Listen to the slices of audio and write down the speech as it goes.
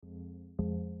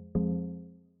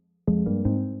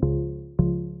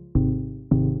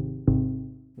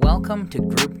Welcome to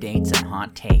Group Dates and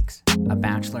Hot Takes, a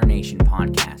Bachelor Nation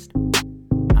podcast.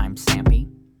 I'm Sampy.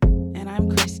 And I'm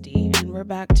Christy, and we're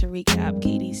back to recap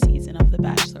Katie's season of The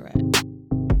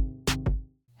Bachelorette.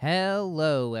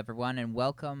 Hello, everyone, and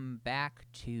welcome back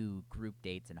to Group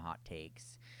Dates and Hot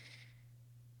Takes.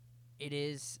 It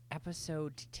is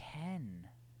episode 10,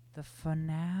 the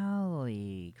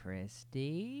finale,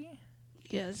 Christy.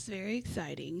 Yes, very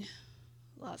exciting.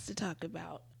 Lots to talk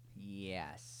about.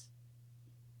 Yes.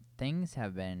 Things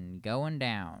have been going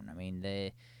down. I mean,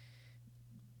 the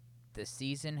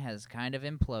season has kind of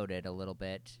imploded a little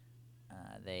bit.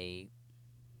 They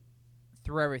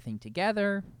threw everything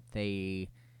together. They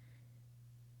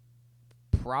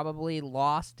probably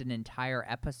lost an entire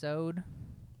episode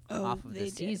off of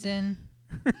the season.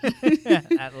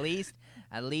 at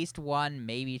least one,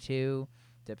 maybe two,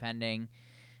 depending.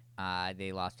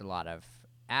 They lost a lot of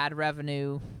ad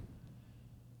revenue.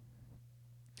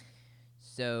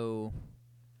 So,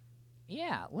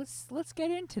 yeah, let's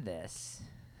get into this.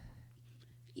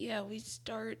 Yeah, we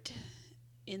start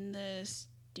in the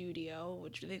studio,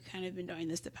 which they've kind of been doing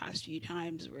this the past few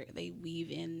times, where they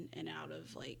weave in and out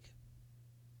of, like,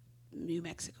 New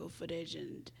Mexico footage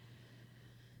and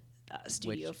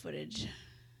studio footage.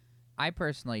 I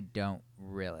personally don't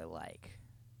really like.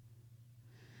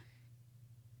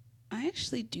 I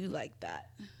actually do like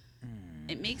that.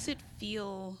 It makes it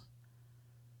feel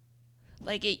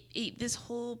like this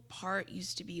whole part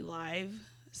used to be live.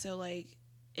 So, like,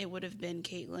 it would have been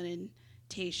Caitlyn and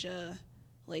Tayshia,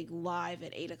 like, live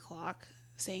at 8 o'clock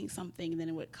saying something, and then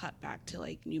it would cut back to,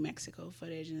 like, New Mexico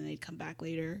footage, and then they'd come back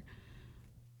later.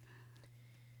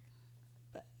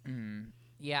 But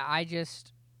Yeah,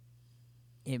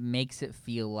 it makes it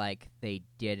feel like they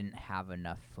didn't have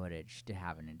enough footage to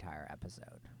have an entire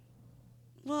episode.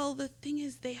 Well, the thing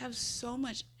is, they have so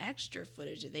much extra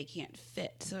footage that they can't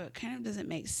fit, so it kind of doesn't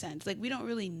make sense. Like, we don't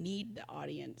really need the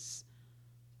audience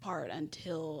part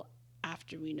until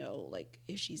after we know, like,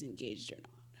 if she's engaged or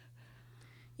not.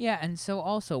 Yeah, and so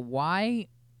also, why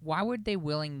would they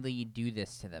willingly do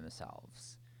this to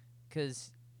themselves?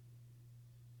 Because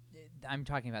I'm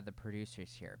talking about the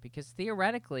producers here. Because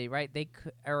theoretically, right, they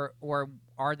could, or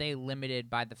are they limited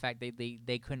by the fact that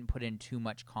they couldn't put in too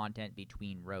much content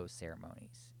between rose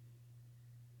ceremonies?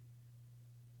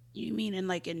 You mean in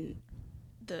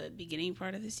the beginning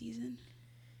part of the season?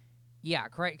 Yeah,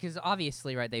 correct. Because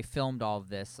obviously, right, they filmed all of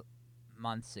this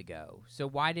months ago. So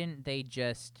why didn't they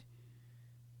just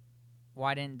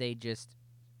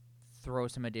throw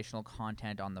some additional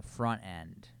content on the front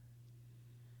end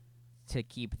to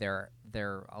keep their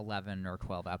 11 or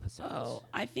 12 episodes? Oh,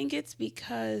 I think it's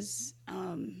because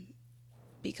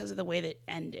of the way that it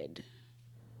ended.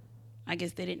 I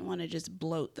guess they didn't want to just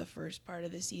bloat the first part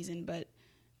of the season, but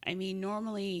I mean,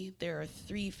 normally there are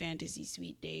 3 fantasy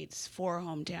suite dates, 4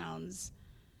 hometowns,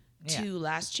 2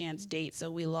 last chance dates,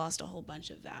 so we lost a whole bunch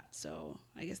of that. So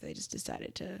I guess they just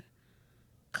decided to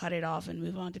cut it off and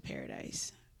move on to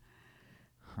Paradise.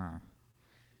 Huh.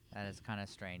 That is kind of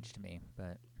strange to me,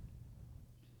 but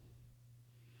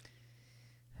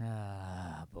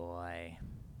ah, boy.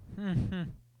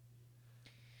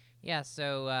 Yeah,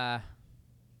 so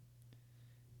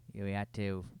we had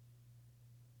to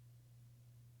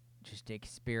just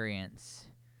experience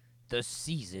the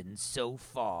season so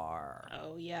far.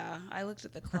 Oh, yeah. I looked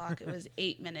at the clock. It was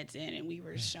 8 minutes in, and we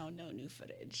were shown no new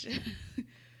footage.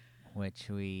 Which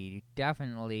we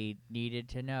definitely needed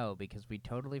to know because we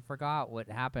totally forgot what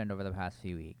happened over the past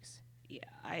few weeks. Yeah,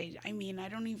 I mean, I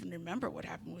don't even remember what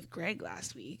happened with Greg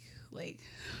last week. Like,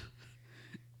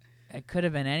 it could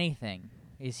have been anything.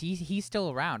 He's still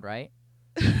around, right?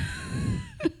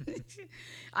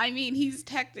 I mean, he's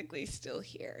technically still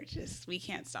here. Just we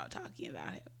can't stop talking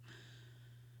about him.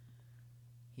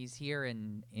 He's here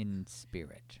in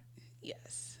spirit.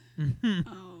 Yes. I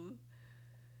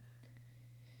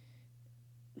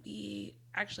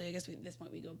guess at this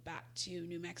point we go back to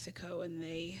New Mexico, and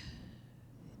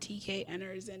TK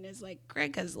enters and is like,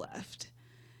 Greg has left.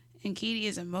 And Katie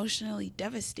is emotionally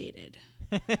devastated.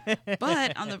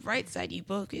 But on the bright side, you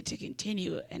both get to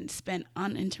continue and spend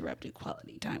uninterrupted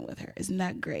quality time with her. Isn't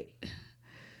that great?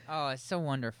 Oh, it's so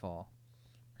wonderful.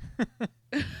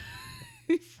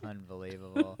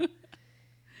 Unbelievable.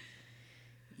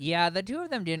 Yeah, the two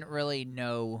of them didn't really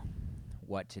know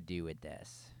what to do with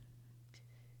this.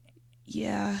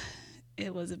 Yeah,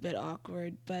 it was a bit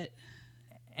awkward, but...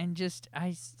 And just,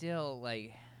 I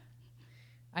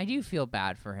do feel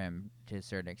bad for him to a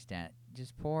certain extent.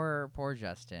 Just poor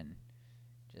Justin.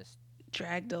 Just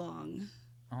dragged along.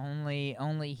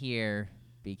 Only here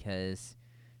because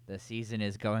the season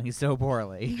is going so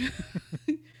poorly.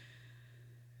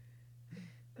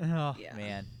 Oh Yeah.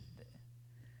 man.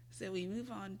 So we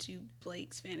move on to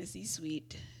Blake's fantasy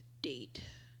suite date.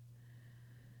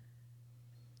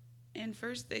 And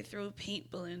first they throw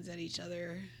paint balloons at each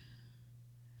other,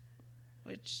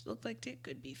 which looked like it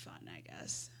could be fun, I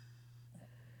guess.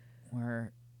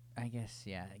 I guess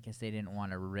they didn't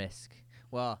want to risk.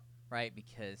 Well, right,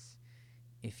 because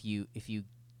if you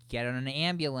get on an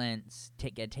ambulance,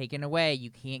 get taken away, you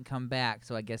can't come back.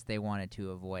 So I guess they wanted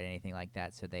to avoid anything like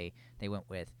that. So they went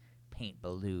with paint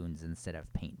balloons instead of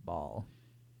paintball.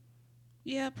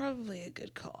 Yeah, probably a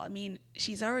good call. I mean,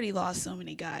 she's already lost so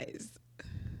many guys.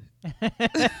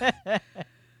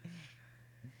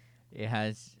 Yeah,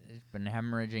 it's been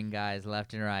hemorrhaging guys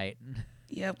left and right.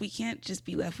 Yeah, we can't just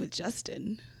be left with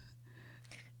Justin.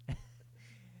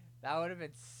 That would have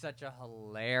been such a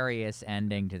hilarious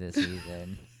ending to the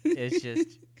season. It's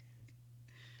just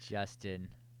Justin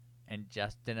and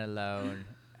Justin alone.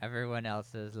 Everyone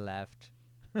else is left.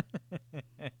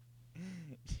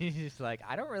 She's just like,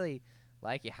 I don't really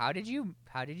like you. How did you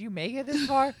make it this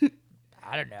far?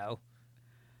 I don't know.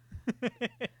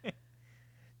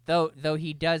 Though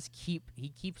he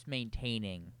keeps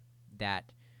maintaining that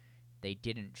they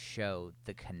didn't show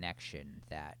the connection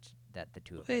that the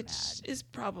two of them Which had. is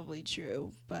probably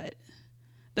true, but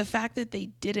the fact that they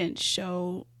didn't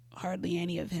show hardly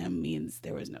any of him means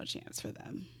there was no chance for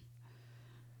them.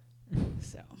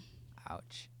 So,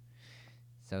 Ouch.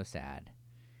 So sad.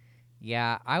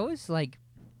 Yeah, I was a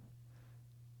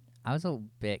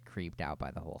bit creeped out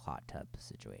by the whole hot tub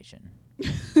situation.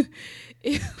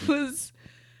 it was,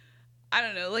 I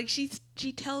don't know, like she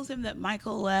tells him that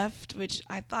Michael left, which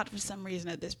I thought for some reason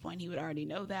at this point he would already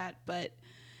know that, but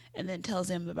and then tells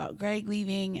him about Greg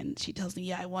leaving, and she tells him,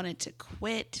 yeah, I wanted to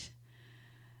quit.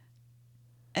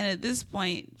 And at this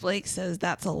point, Blake says,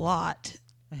 that's a lot.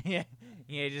 yeah,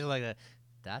 just like that.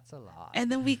 That's a lot.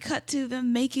 And then we cut to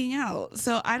them making out.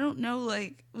 So I don't know,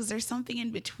 like, was there something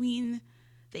in between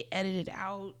they edited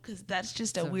out? Because that's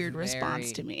just a weird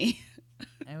response to me.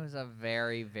 It was a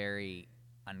very, very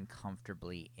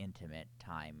uncomfortably intimate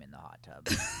time in the hot tub.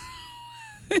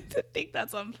 I think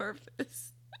that's on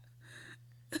purpose.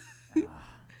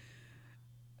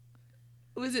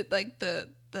 Was it like the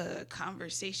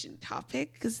conversation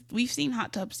topic? Because we've seen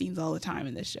hot tub scenes all the time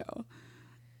in this show.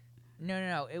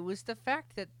 No. It was the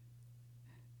fact that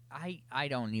I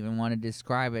don't even want to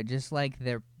describe it. Just like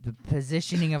the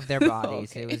positioning of their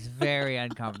bodies, Okay. It was very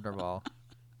uncomfortable.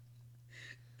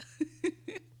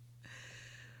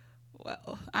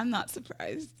 Well, I'm not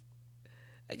surprised.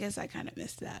 I guess I kind of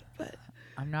missed that, but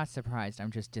I'm not surprised. I'm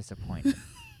just disappointed.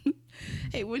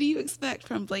 hey, what do you expect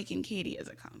from Blake and Katie as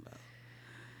a combo?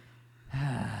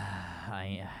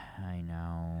 I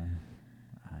know.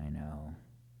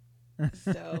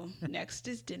 So next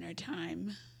is dinner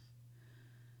time.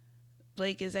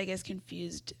 Blake is, I guess,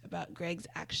 confused about Greg's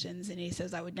actions, and he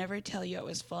says, I would never tell you I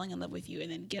was falling in love with you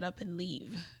and then get up and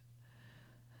leave.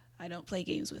 I don't play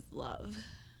games with love.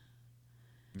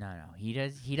 No. He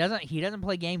doesn't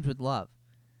play games with love.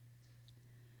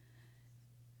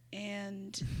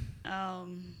 And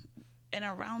in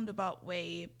a roundabout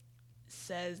way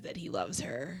says that he loves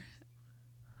her.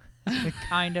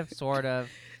 Kind of, sort of.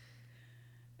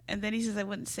 And then he says, I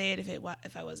wouldn't say it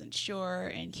if I wasn't sure.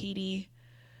 And Katie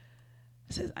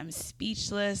says, I'm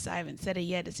speechless. I haven't said it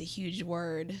yet. It's a huge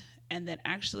word. And then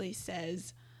actually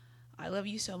says, I love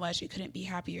you so much. I couldn't be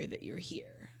happier that you're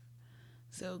here.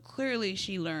 So clearly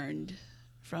she learned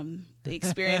from the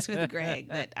experience with Greg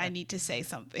that I need to say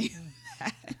something.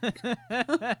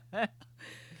 Can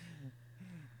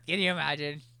you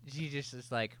imagine? She just is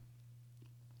like,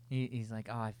 he's like,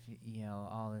 oh,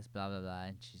 all this blah, blah, blah.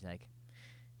 And she's like,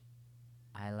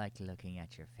 I like looking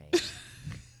at your face.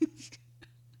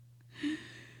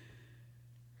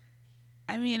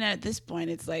 I mean, at this point,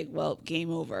 it's like, well,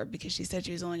 game over, because she said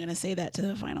she was only going to say that to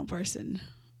the final person.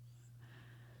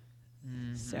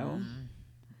 Mm-hmm. So.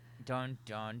 Dun.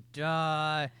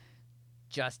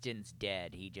 Justin's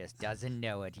dead. He just doesn't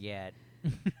know it yet.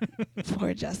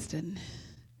 Poor Justin.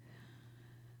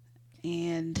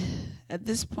 And at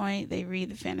this point, they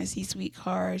read the fantasy suite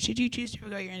card. Should you choose to go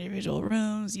to your individual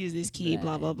rooms, use this key,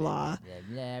 blah, blah, blah.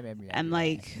 And,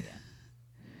 like,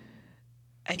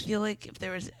 I feel like if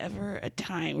there was ever a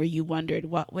time where you wondered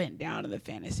what went down in the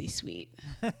fantasy suite,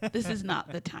 this is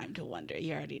not the time to wonder.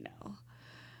 You already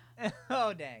know.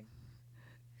 Oh, dang.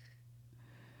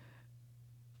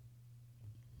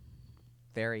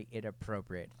 Very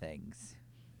inappropriate things.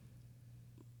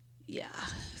 Yeah.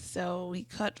 So we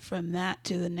cut from that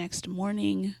to the next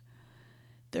morning.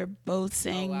 They're both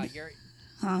saying, "Oh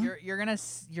wow, you're gonna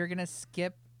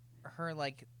skip her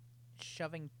like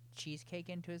shoving cheesecake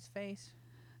into his face."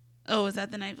 Oh, was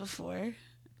that the night before?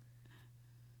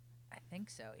 I think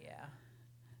so, yeah.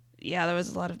 Yeah, there was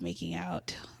a lot of making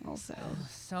out also.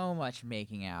 So much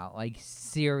making out. Like,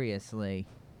 seriously.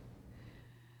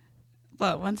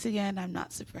 But once again, I'm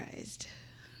not surprised.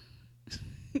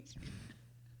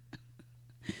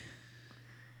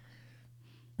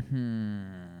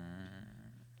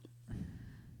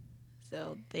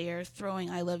 So they are throwing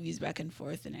I love yous back and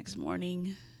forth the next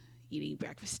morning, eating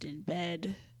breakfast in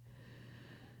bed.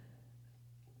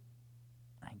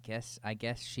 I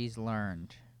guess she's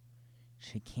learned.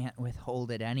 She can't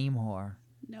withhold it anymore.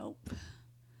 Nope.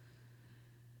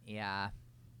 Yeah.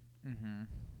 Mhm.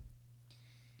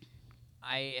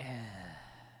 I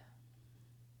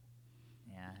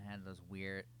yeah, I had those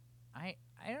weird I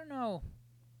don't know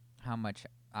how much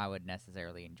I would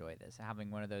necessarily enjoy this.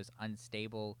 Having one of those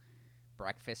unstable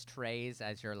breakfast trays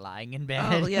as you're lying in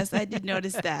bed. Oh, yes, I did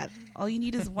notice that. All you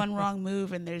need is one wrong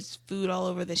move and there's food all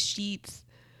over the sheets.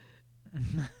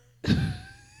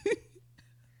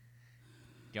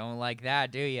 Don't like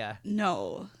that, do ya?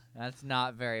 No. That's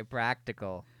not very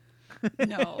practical.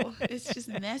 No. It's just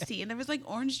messy. And there was like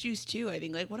orange juice too, I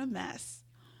think. Like, what a mess.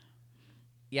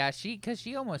 Yeah, cause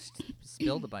she almost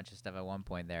spilled a bunch of stuff at one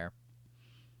point there.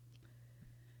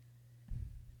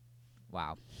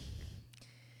 Wow.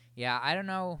 Yeah, I don't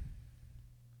know.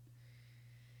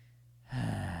 I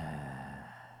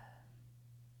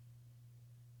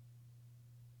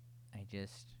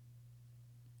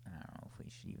don't know if we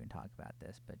should even talk about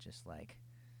this, but just like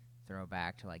throw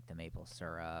back to like the maple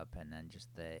syrup and then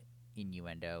just the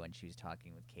innuendo when she was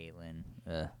talking with Caitlin.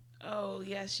 Ugh. Oh,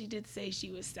 yes, she did say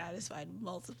she was satisfied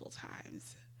multiple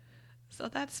times. So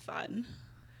that's fun.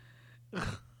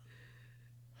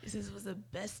 This was the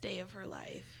best day of her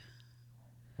life.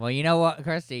 Well, you know what,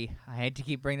 Kirsty? I hate to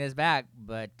keep bringing this back,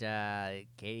 but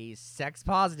Katie's sex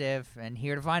positive and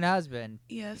here to find a husband.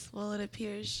 Yes, well, it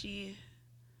appears she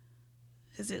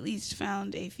has at least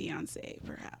found a fiance,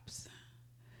 perhaps.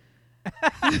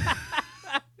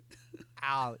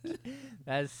 Ouch!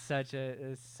 That's such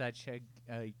a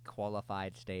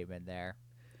qualified statement there.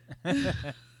 And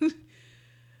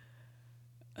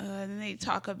then they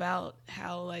talk about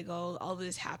how like all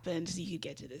this happened so you could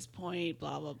get to this point,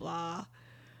 blah blah blah.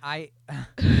 I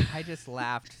just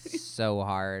laughed so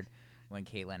hard when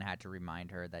Caitlin had to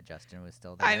remind her that Justin was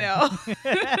still there. I know.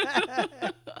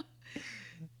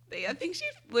 I think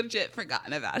she's legit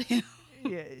forgotten about him.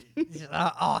 Yeah.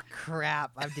 Oh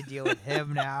crap! I have to deal with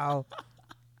him now.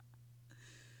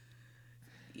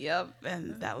 Yep,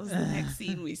 and that was the next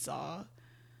scene we saw.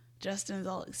 Justin's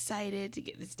all excited to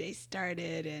get this day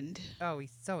started, and oh,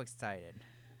 he's so excited.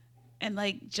 And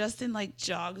like Justin like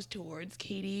jogs towards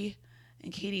Katie,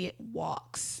 and Katie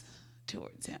walks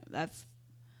towards him. That's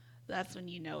when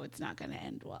you know it's not going to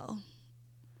end well.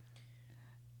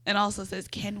 And also says,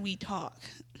 "Can we talk?"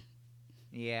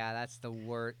 Yeah, that's the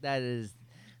word. That is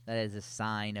a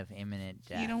sign of imminent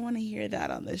death. You don't want to hear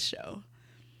that on this show.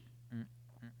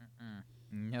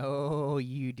 No,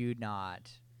 you do not.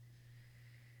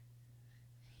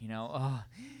 You know,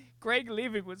 Greg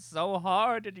leaving was so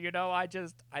hard, and you know, I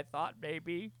thought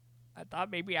maybe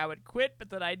I would quit, but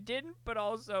then I didn't. But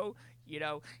also, you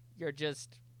know, you're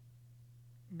just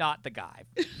not the guy.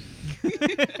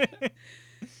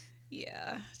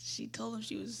 Yeah, she told him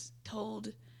she was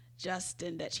told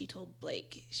Justin that she told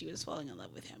Blake she was falling in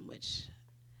love with him, which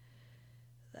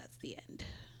that's the end.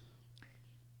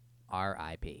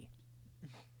 R.I.P.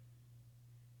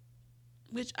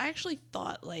 Which I actually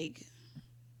thought like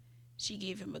she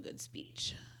gave him a good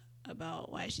speech about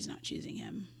why she's not choosing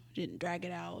him. Didn't drag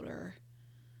it out, or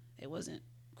it wasn't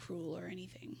cruel or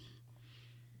anything.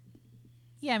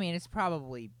 Yeah, I mean, it's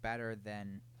probably better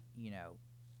than, you know,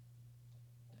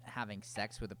 having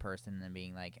sex with a person and then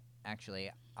being like,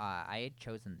 actually, I had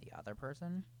chosen the other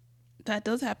person. That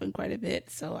does happen quite a bit,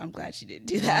 so I'm glad she didn't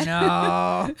do that.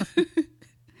 No.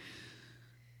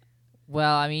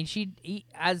 Well, I mean,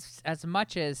 as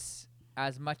much as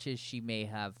she may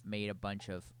have made a bunch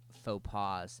of faux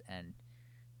pas, and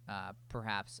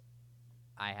perhaps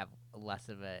I have less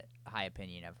of a high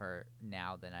opinion of her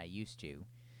now than I used to.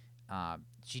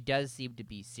 She does seem to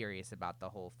be serious about the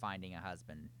whole finding a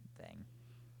husband thing.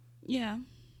 Yeah,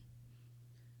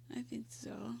 I think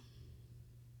so.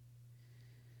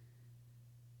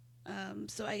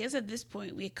 So I guess at this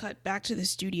point we cut back to the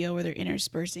studio where they're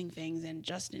interspersing things, and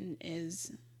Justin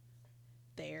is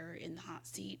there in the hot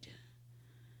seat,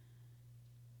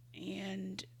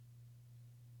 and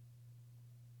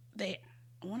I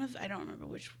don't remember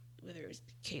whether it was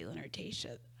Caitlin or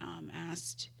Tayshia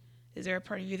asked, "Is there a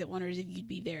part of you that wonders if you'd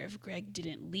be there if Greg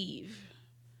didn't leave?"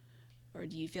 Or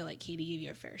do you feel like Katie gave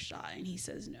you a fair shot? And he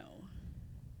says no.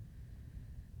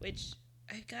 Which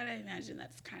I gotta imagine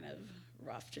that's kind of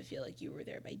rough to feel like you were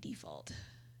there by default.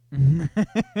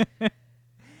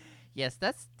 Yes,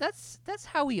 that's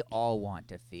how we all want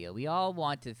to feel. We all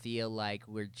want to feel like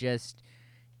we're just,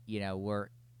 we're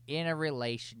in a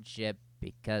relationship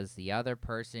because the other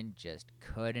person just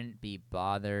couldn't be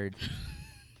bothered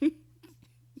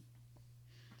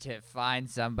to find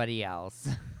somebody else.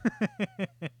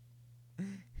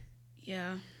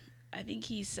 Yeah, I think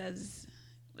he says,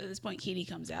 at this point, Katie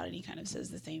comes out and he kind of says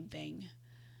the same thing.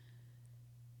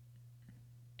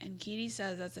 And Katie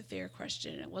says that's a fair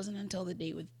question. It wasn't until the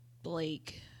date with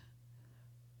Blake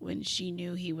when she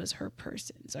knew he was her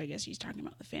person. So I guess she's talking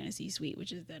about the fantasy suite,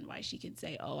 which is then why she can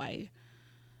say, oh, I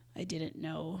didn't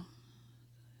know.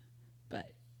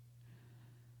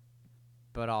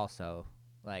 But also,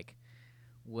 like,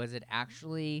 was it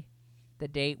actually the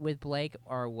date with Blake,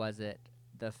 or was it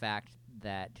the fact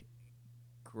that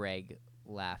Greg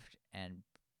left and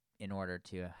in order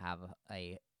to have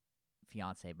a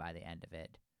fiance by the end of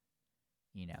it,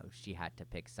 she had to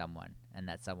pick someone, and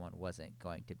that someone wasn't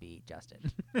going to be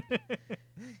Justin.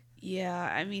 Yeah,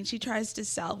 I mean, she tries to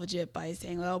salvage it by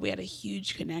saying, well, we had a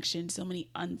huge connection, so many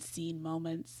unseen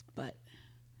moments, but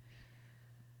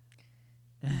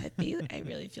I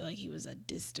really feel like he was a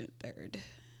distant third.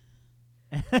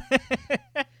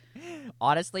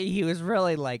 Honestly, he was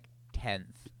really like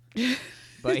 10th.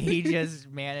 But he just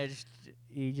managed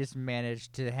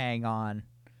to hang on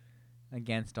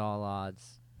against all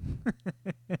odds.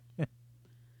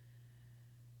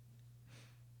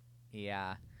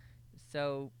 Yeah.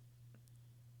 So,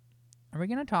 are we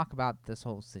going to talk about this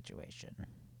whole situation?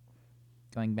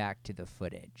 Going back to the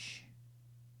footage.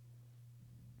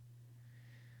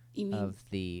 You mean of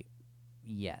the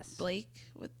yes. Blake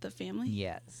with the family?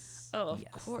 Yes. Oh, of yes,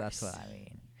 course.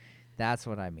 That's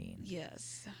what I mean.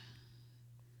 Yes.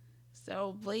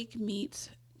 So Blake meets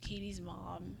Katie's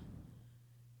mom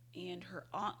and her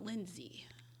Aunt Lindsay.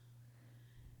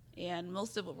 And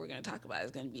most of what we're going to talk about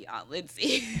is going to be Aunt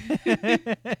Lindsay.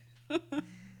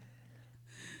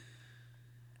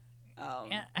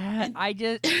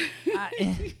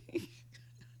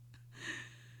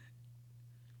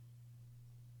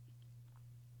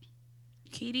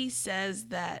 Katie says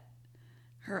that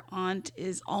her aunt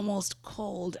is almost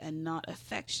cold and not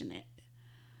affectionate.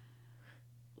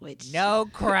 Which no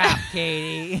crap,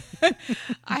 Katie.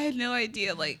 I had no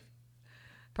idea. Like,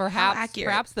 perhaps how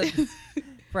accurate.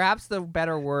 perhaps the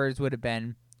better words would have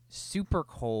been super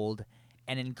cold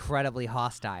and incredibly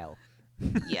hostile.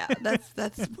 Yeah,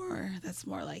 that's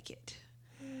more like it.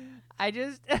 I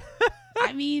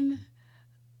mean,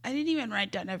 I didn't even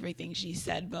write down everything she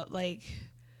said, but like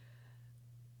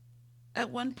at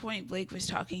one point Blake was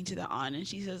talking to the aunt and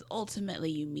she says,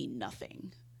 ultimately you mean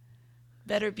nothing.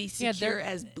 Better be secure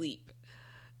as bleep.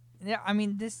 Yeah, I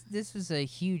mean this was a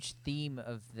huge theme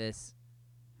of this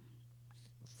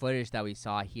footage that we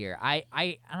saw here.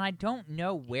 I don't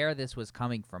know where this was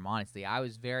coming from, honestly. I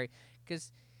was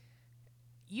because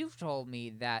you've told me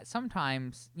that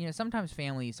sometimes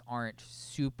families aren't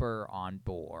super on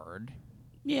board.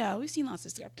 Yeah, we've seen lots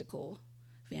of skeptical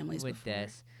families with before.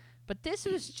 this. But this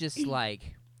was just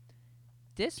like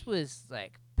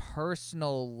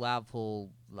personal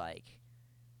level, like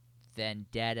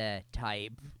vendetta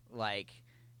type, like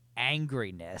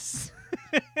angriness.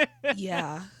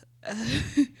 Yeah.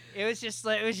 It was just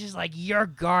like you're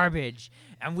garbage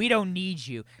and we don't need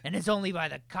you, and it's only by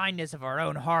the kindness of our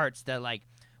own hearts that like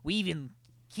we even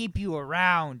keep you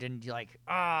around, and you're like,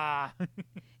 ah.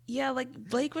 Yeah, like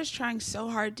Blake was trying so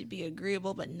hard to be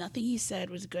agreeable, but nothing he said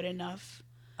was good enough.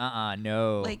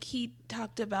 No. Like he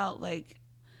talked about like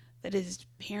that his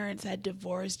parents had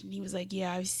divorced, and he was like,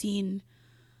 yeah, I've seen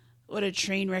what a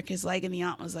train wreck is like, and the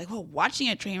aunt was like, well, watching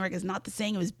a train wreck is not the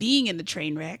same as being in the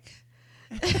train wreck.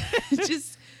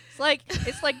 Just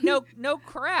it's like no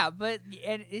crap, but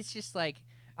and it's just like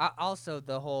also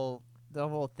the whole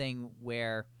thing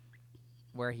where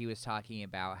he was talking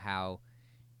about how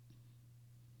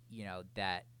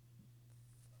that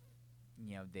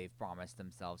they've promised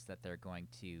themselves that they're going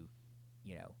to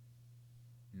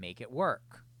make it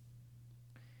work,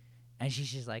 and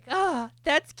she's just like,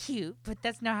 that's cute, but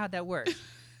that's not how that works.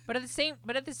 but at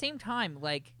the same time,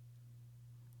 like,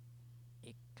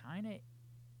 it kind of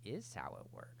is how it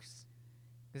works,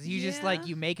 because you just like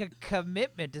you make a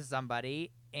commitment to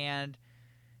somebody, and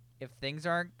if things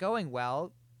aren't going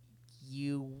well,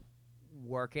 you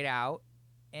work it out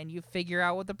and you figure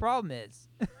out what the problem is.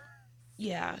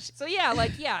 Yeah. So yeah,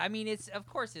 like, yeah, I mean, it's of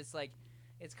course it's like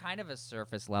it's kind of a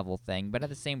surface level thing, but at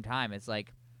the same time it's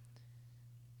like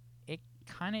it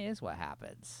kind of is what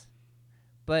happens.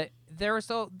 But there's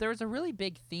a really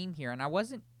big theme here, and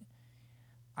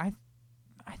I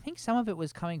think some of it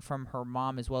was coming from her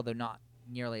mom as well, though not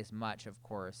nearly as much, of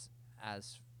course,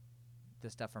 as the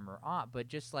stuff from her aunt. But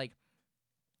just like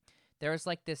there was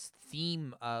like this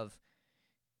theme of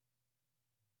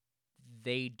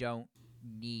they don't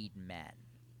need men.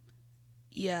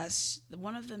 Yes,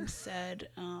 one of them said,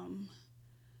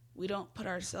 "We don't put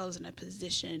ourselves in a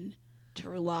position to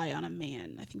rely on a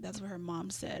man." I think that's what her mom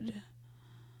said.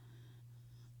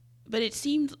 But it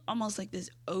seemed almost like this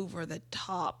over the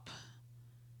top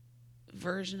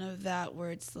version of that,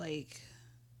 where it's like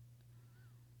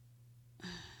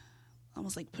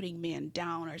almost like putting man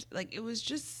down, or like it was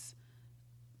just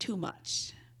too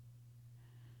much.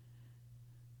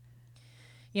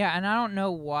 Yeah, and I don't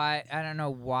know why. I don't know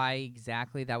why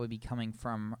exactly that would be coming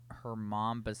from her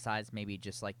mom. Besides, maybe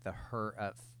just like the hurt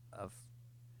of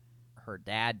her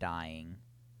dad dying.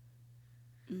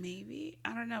 Maybe,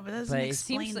 I don't know, but that doesn't But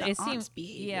explain the aunt's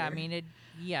behavior. Yeah, I mean it.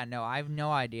 Yeah, no, I have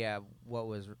no idea what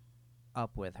was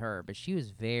up with her, but she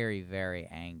was very, very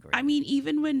angry. I mean,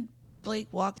 even when Blake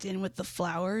walked in with the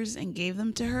flowers and gave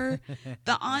them to her,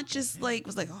 the aunt just like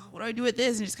was like, "Oh, what do I do with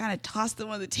this?" and just kind of tossed them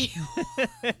on the table.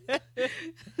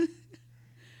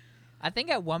 I think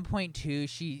at one point too,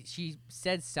 she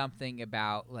said something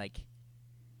about like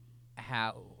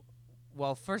how.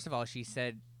 Well, first of all, she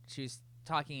said she was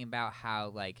talking about how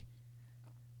like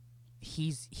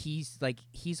he's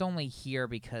only here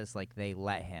because like they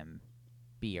let him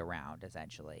be around,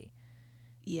 essentially.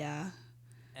 Yeah.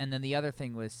 And then the other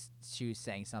thing was she was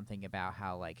saying something about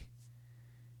how like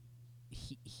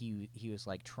he was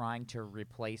like trying to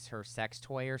replace her sex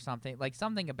toy or something, like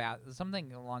something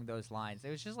along those lines.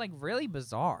 It was just like really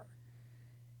bizarre.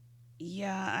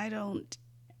 Yeah, I don't.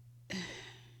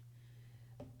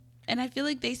 And I feel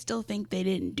like they still think they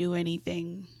didn't do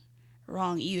anything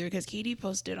wrong either, because Katie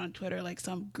posted on Twitter like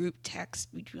some group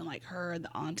text between like her and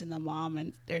the aunt and the mom,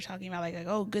 and they're talking about like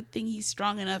oh, good thing he's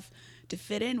strong enough to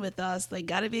fit in with us, like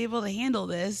gotta be able to handle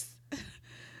this.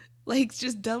 Like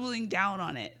just doubling down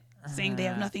on it, saying they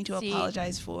have nothing to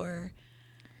apologize for.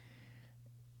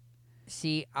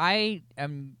 See, I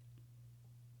am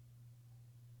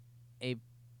a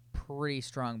pretty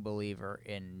strong believer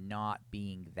in not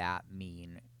being that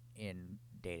mean in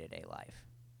day-to-day life.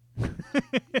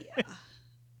 Yeah.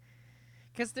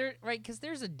 Because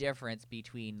there's a difference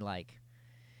between like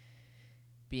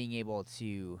being able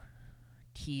to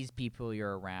tease people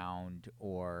you're around,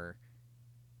 or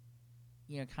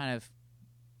kind of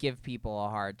give people a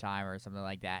hard time or something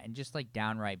like that, and just like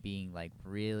downright being like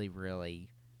really, really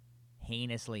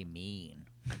heinously mean.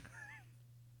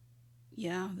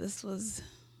 Yeah, this was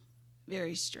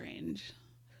very strange.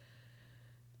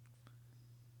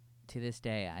 To this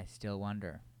day, I still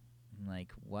wonder,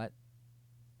 like, what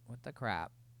the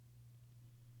crap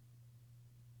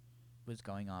was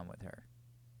going on with her.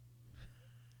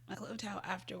 I loved how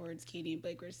afterwards Katie and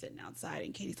Blake were sitting outside,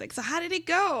 and Katie's like, "So how did it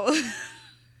go?"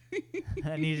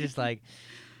 And he's just like,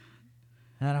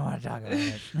 "I don't want to talk about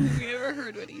it." We never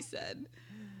heard what he said.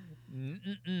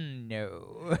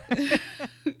 No.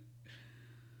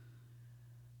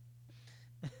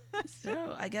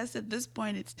 So I guess at this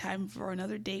point it's time for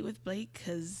another date with Blake,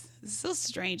 because it's so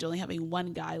strange only having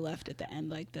one guy left at the end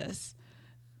like this.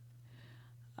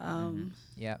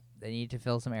 Yeah, they need to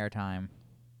fill some airtime.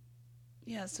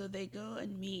 Yeah, so they go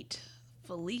and meet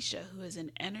Felicia, who is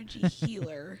an energy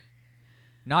healer.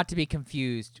 Not to be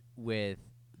confused with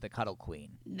the Cuddle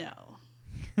Queen. No.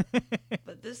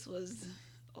 But this was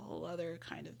a whole other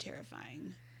kind of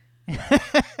terrifying.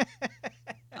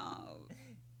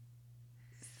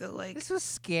 So like this was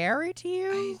scary to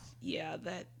you?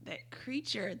 That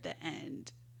creature at the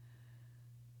end,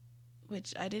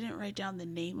 which I didn't write down the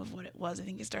name of what it was. I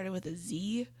think it started with a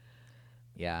Z.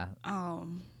 Yeah.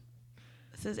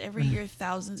 It says every year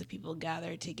thousands of people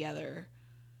gather together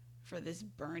for this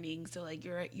burning. So like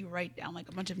you write down like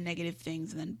a bunch of negative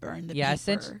things and then burn the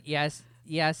paper.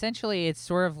 Essentially it's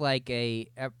sort of like a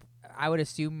I would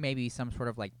assume maybe some sort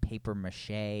of like paper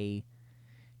mache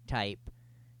type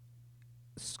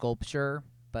sculpture,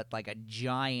 but like a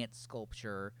giant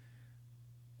sculpture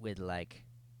with like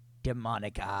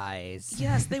demonic eyes.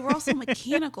 Yes, they were also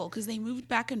mechanical because they moved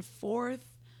back and forth.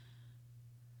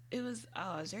 It was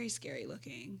very scary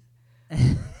looking.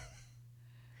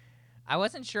 I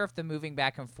wasn't sure if the moving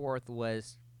back and forth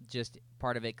was just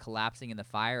part of it collapsing in the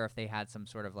fire, or if they had some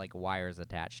sort of like wires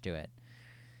attached to it.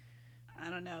 I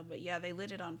don't know, but yeah, they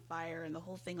lit it on fire and the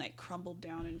whole thing like crumbled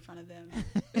down in front of them.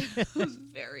 It was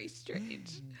very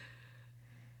strange.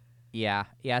 Yeah.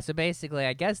 So basically,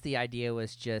 I guess the idea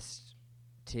was just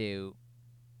to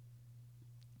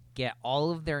get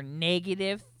all of their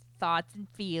negative thoughts and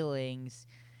feelings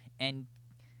and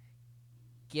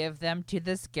give them to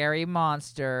the scary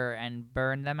monster and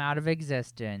burn them out of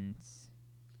existence.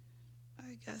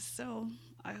 I guess so.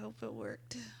 I hope it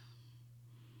worked.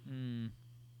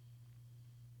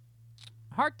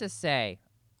 Hard to say.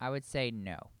 I would say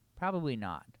no. Probably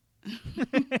not.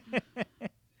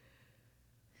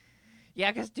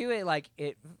 Yeah, because do it like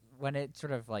it when it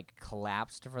sort of like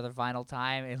collapsed for the final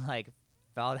time, it like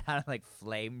fell down and like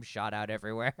flames shot out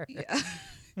everywhere. Yeah.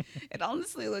 It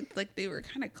honestly looked like they were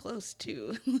kind of close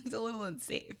too. It looked a little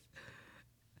unsafe.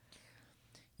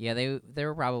 Yeah, they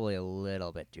were probably a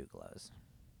little bit too close.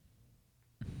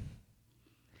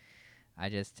 I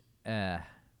just man.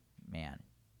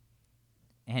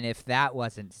 And if that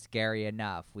wasn't scary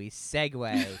enough, we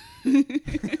segue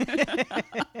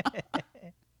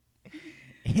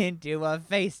into a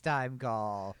FaceTime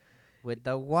call with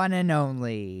the one and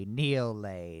only Neil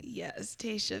Lane. Yes,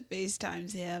 Tasha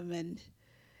FaceTimes him, and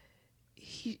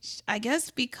I guess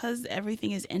because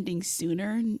everything is ending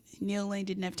sooner, Neil Lane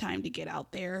didn't have time to get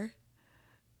out there,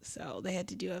 so they had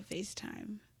to do a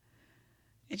FaceTime.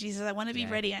 And she says, "I want to be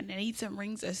ready, and I need some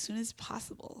rings as soon as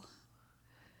possible."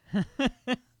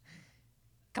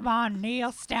 Come on,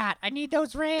 Neil, stat! I need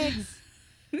those rings.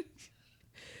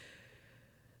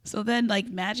 So then, like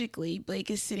magically, Blake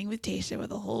is sitting with Tasha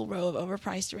with a whole row of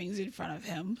overpriced rings in front of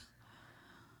him.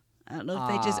 I don't know if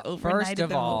they just overnighted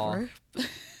them over.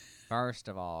 First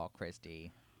of all,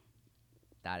 Christy,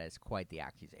 that is quite the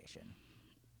accusation.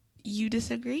 You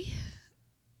disagree?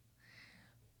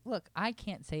 Look, I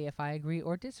can't say if I agree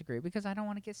or disagree because I don't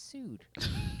want to get sued.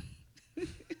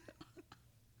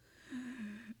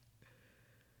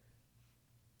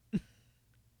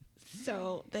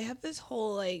 So they have this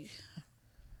whole like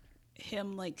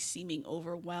him like seeming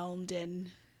overwhelmed and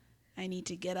I need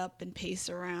to get up and pace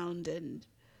around and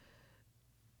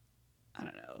I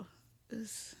don't know.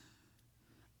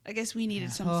 I guess we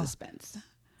needed some suspense.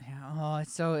 Yeah,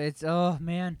 oh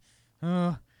man.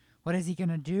 Oh, what is he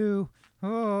gonna do?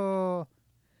 Oh.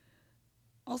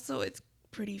 Also, it's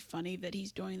pretty funny that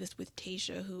he's doing this with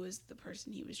Tasha, who is the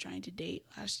person he was trying to date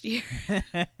last year.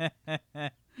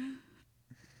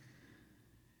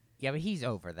 Yeah, but he's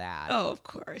over that. Oh, of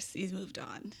course. He's moved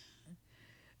on.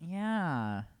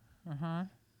 Yeah. Uh-huh.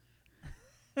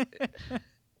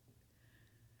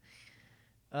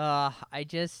 I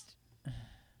just...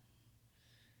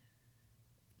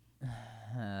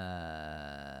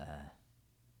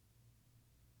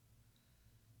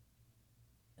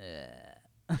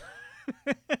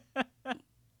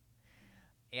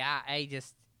 Yeah, I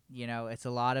just, it's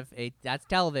a lot of... that's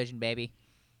television, baby.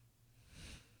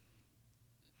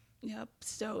 Yep,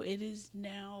 so it is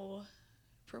now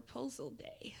proposal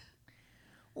day.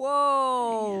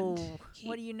 Whoa!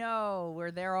 What do you know?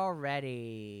 We're there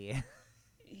already.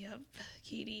 Yep,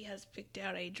 Katie has picked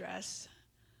out a dress,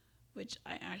 which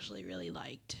I actually really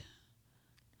liked.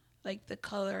 Like the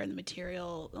color and the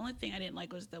material. The only thing I didn't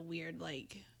like was the weird,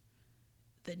 like,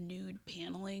 the nude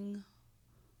paneling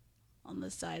on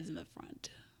the sides and the front.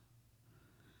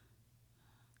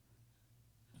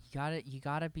 You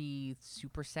gotta be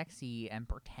super sexy and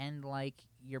pretend like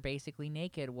you're basically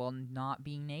naked while not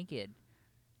being naked.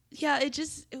 Yeah, it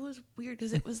was weird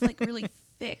because it was like really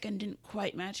thick and didn't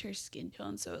quite match her skin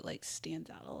tone, so it like stands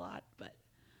out a lot. But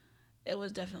it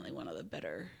was definitely one of the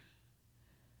better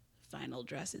final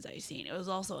dresses I've seen. It was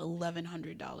also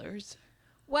 $1,100.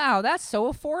 Wow, that's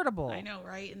so affordable. I know,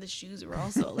 right? And the shoes were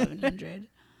also $1,100.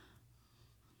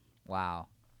 Wow,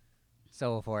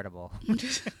 so affordable.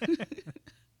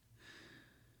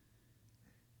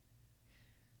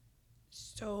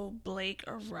 So Blake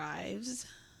arrives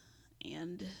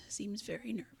and seems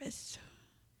very nervous,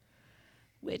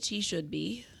 which he should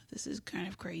be. This is kind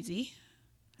of crazy.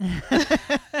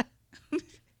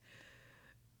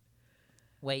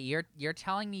 Wait, you're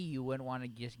telling me you wouldn't want to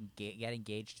just get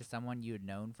engaged to someone you had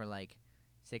known for like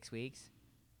 6 weeks,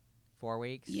 4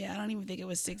 weeks? Yeah, I don't even think it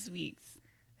was 6 weeks.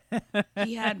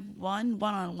 He had one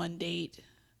one-on-one date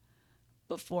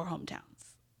before hometowns.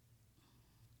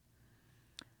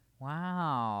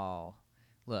 Wow.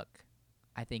 Look,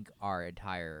 I think our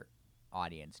entire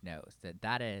audience knows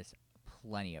that is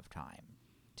plenty of time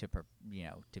to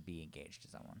to be engaged to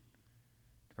someone,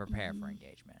 to prepare for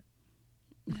engagement.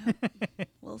 Yep.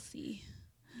 We'll see.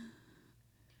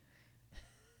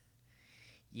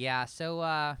 Yeah.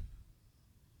 So,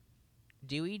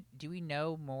 do we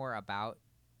know more about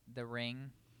the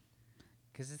ring?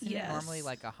 Because isn't it normally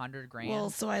like $100,000? Well,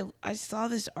 so I saw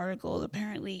this article.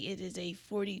 Apparently, it is a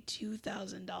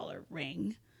 $42,000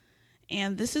 ring,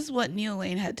 And this is what Neil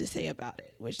Lane had to say about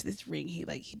it, which this ring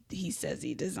he says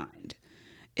he designed.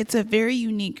 It's a very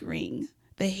unique ring.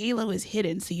 The halo is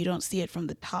hidden so you don't see it from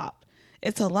the top.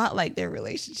 It's a lot like their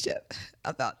relationship,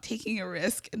 about taking a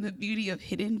risk and the beauty of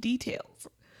hidden details.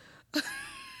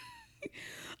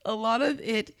 A lot of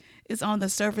it is on the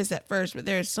surface at first, but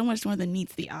there is so much more than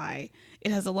meets the eye.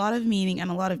 It has a lot of meaning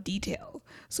and a lot of detail.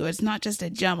 So it's not just a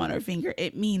gem on her finger,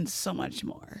 it means so much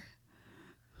more.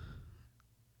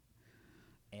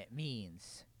 It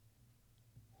means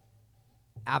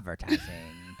advertising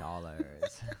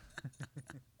dollars.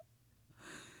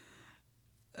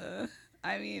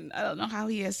 I mean, I don't know how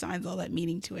he assigns all that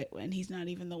meaning to it when he's not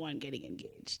even the one getting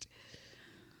engaged.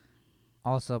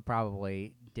 Also,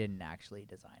 probably didn't actually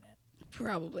design it.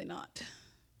 Probably not.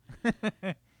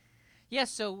 Yeah.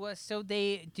 So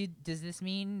they does this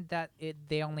mean that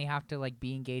they only have to like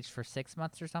be engaged for 6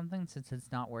 months or something, since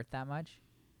it's not worth that much?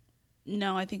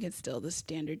 No, I think it's still the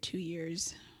standard 2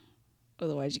 years.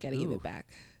 Otherwise, you got to give it back.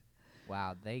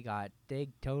 Wow, they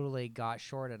totally got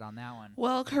shorted on that one.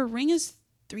 Well, her ring is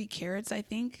 3 carats, I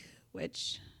think,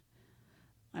 which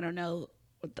I don't know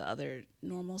what the other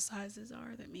normal sizes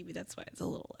are. That maybe that's why it's a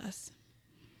little less.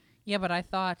 Yeah, but I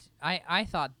thought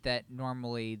that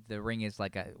normally the ring is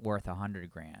like worth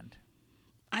 $100,000.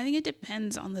 I think it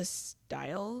depends on the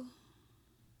style,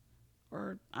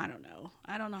 or I don't know.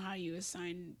 I don't know how you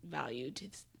assign value to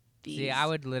these. See, I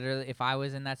would literally, if I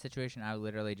was in that situation, I would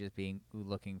literally just be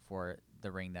looking for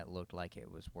the ring that looked like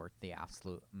it was worth the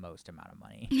absolute most amount of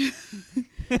money.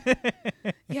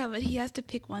 Yeah, but he has to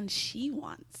pick one she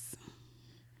wants.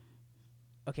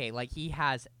 Okay, like he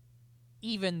has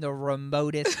even the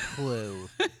remotest clue.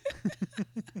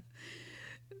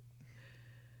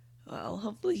 Well,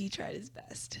 hopefully he tried his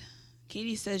best.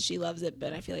 Katie says she loves it,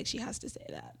 but I feel like she has to say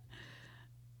that.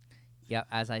 Yep,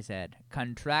 as I said,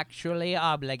 contractually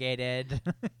obligated.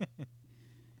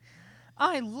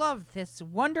 I love this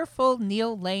wonderful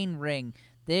Neil Lane ring.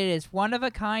 It is one of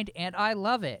a kind, and I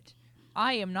love it.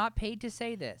 I am not paid to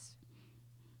say this.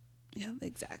 Yeah,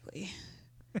 exactly.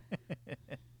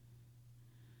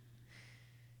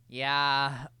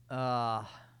 Yeah.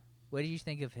 What did you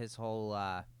think of his whole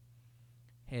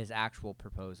his actual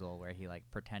proposal, where he like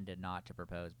pretended not to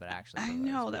propose but actually proposed?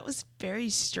 I know, that was very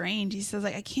strange. He says,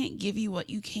 like, I can't give you what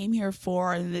you came here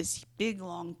for, and this big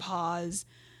long pause,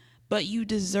 but you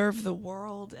deserve the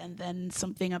world, and then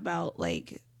something about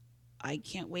like, I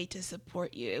can't wait to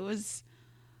support you. It was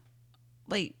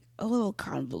like a little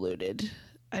convoluted.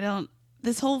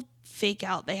 This whole fake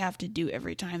out they have to do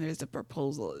every time there's a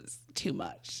proposal is too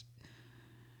much.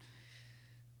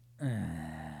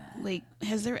 Like,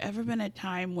 has there ever been a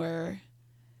time where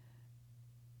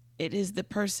it is the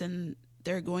person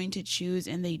they're going to choose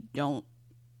and they don't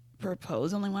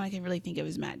propose? Only one I can really think of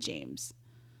is Matt James,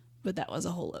 but that was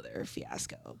a whole other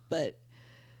fiasco. But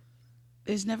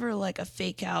there's never like a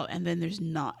fake out and then there's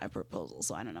not a proposal,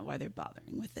 so I don't know why they're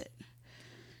bothering with it.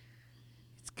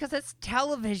 It's because it's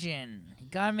television. You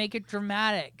gotta make it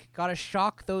dramatic. Gotta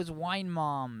shock those wine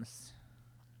moms.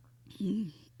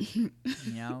 You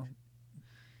know?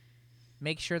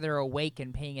 Make sure they're awake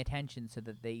and paying attention so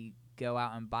that they go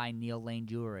out and buy Neil Lane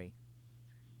jewelry.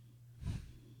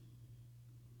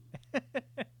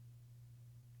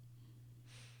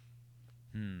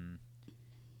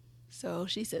 So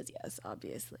she says yes,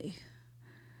 obviously.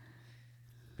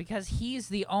 Because he's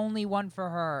the only one for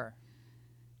her.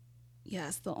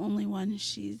 Yes, the only one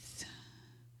she's...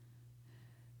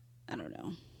 I don't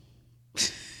know.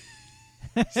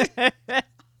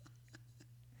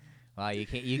 Well, you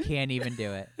can't even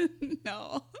do it.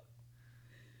 No.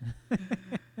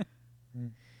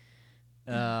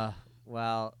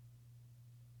 Well,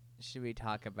 should we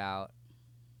talk about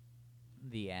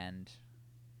the end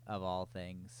of all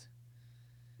things?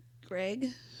 Greg?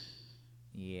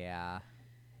 Yeah.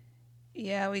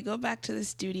 Yeah, we go back to the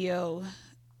studio.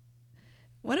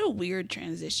 What a weird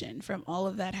transition from all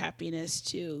of that happiness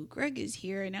to Greg is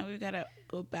here, and now we've got to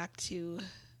go back to...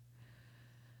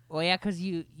 Well, yeah, because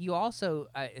you also,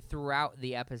 throughout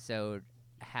the episode,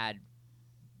 had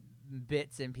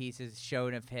bits and pieces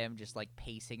shown of him just, like,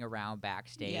 pacing around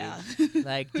backstage. Yeah.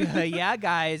 Like, yeah,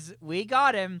 guys, we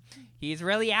got him. He's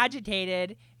really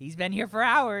agitated. He's been here for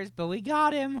hours, but we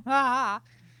got him.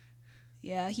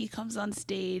 Yeah, he comes on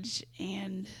stage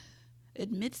and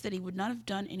admits that he would not have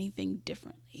done anything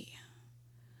differently.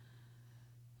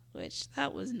 Which,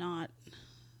 that was not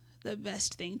the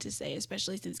best thing to say,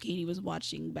 especially since Katie was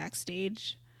watching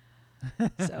backstage.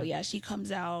 So, yeah, she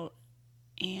comes out,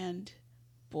 and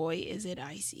boy, is it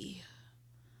icy.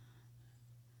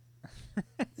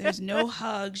 There's no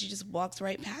hug. She just walks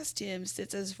right past him,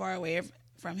 sits as far away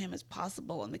from him as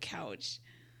possible on the couch.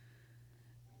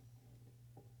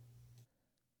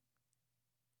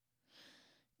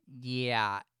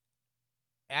 Yeah.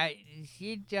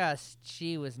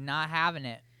 She was not having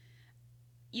it.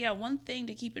 Yeah, one thing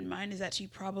to keep in mind is that she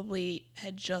probably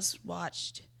had just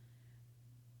watched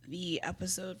the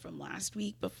episode from last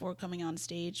week before coming on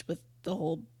stage with the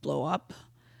whole blow up.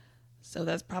 So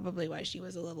that's probably why she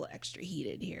was a little extra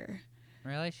heated here.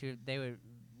 Really?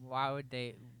 Why would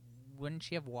they? Wouldn't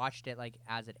she have watched it like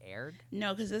as it aired?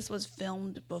 No, because this was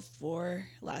filmed before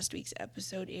last week's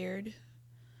episode aired.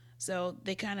 So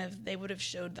they would have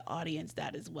showed the audience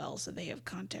that as well, so they have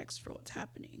context for what's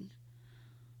happening.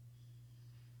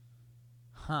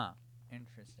 Huh.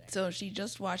 Interesting. So she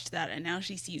just watched that, and now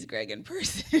she sees Greg in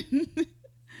person.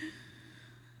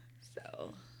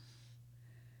 So.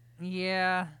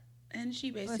 Yeah. And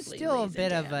she basically It's still a lays it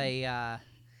bit of down. a.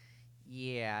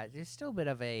 Yeah, there's still a bit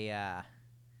of a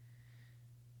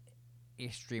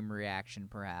extreme reaction,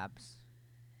 perhaps.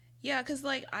 Yeah, because,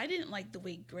 like, I didn't like the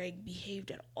way Greg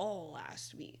behaved at all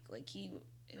last week. Like, it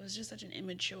was just such an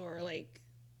immature, like,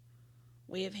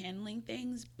 way of handling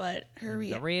things. But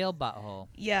The real butthole.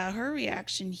 Yeah, her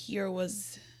reaction here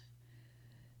was,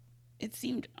 it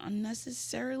seemed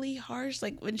unnecessarily harsh.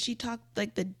 Like, when she talked,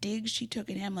 like, the digs she took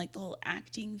at him, like, the whole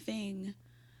acting thing,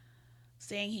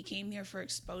 saying he came here for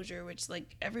exposure, which,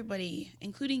 like, everybody,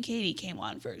 including Katie, came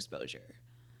on for exposure.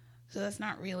 So that's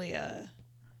not really a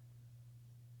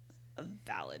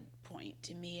valid point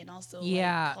to me. And also,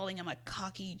 like, calling him a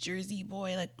cocky Jersey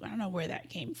boy, like, I don't know where that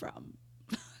came from.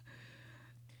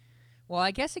 Well,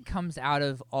 I guess it comes out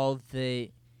of all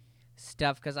the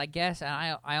stuff, because I guess,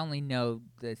 and I only know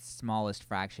the smallest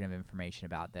fraction of information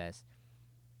about this,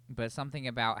 but something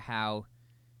about how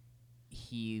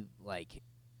he, like,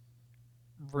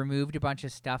 removed a bunch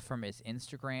of stuff from his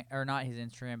Instagram, or not his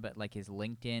Instagram, but, like, his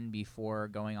LinkedIn before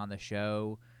going on the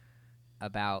show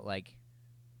about, like,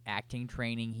 acting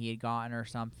training he had gotten or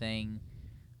something.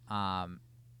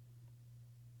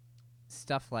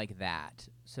 Stuff like that.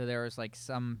 So there was, like,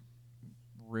 some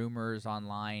rumors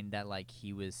online that, like,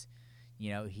 he was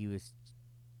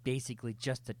basically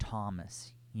just a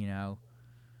Thomas,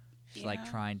 just like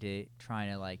trying to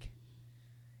like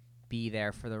be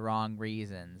there for the wrong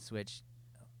reasons, which,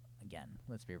 again,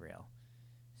 let's be real,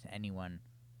 is anyone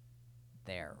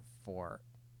there for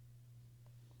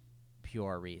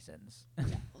pure reasons?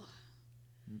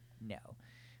 No.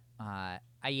 I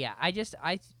just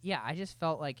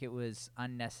felt like it was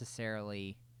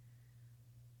unnecessarily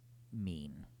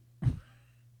mean.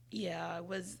 Yeah,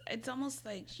 it's almost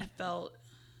like she felt,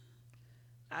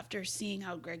 after seeing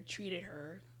how Greg treated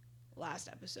her last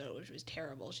episode, which was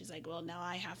terrible, she's like, well, now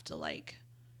I have to, like,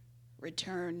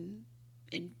 return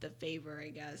in the favor,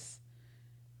 I guess,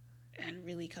 and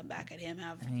really come back at him,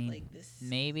 like, this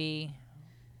maybe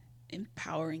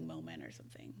empowering moment or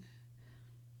something.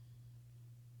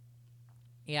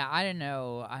 Yeah, I don't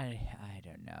know. I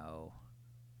don't know.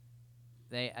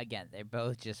 They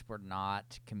both just were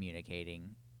not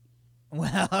communicating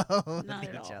well Not with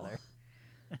at each all. other.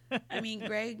 I mean,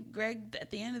 Greg, at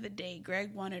the end of the day,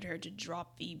 Greg wanted her to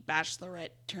drop the bachelorette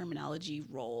terminology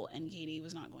role, and Katie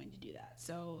was not going to do that.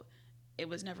 So it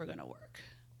was never going to work.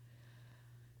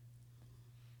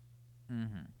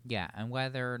 Mm-hmm. Yeah, and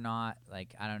whether or not,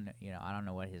 like, I don't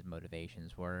know what his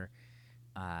motivations were,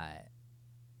 but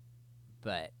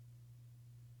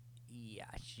yeah,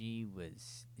 she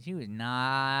was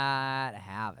not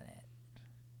having it.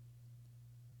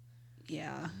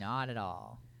 Yeah. Not at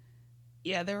all.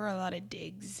 Yeah, there were a lot of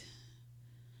digs,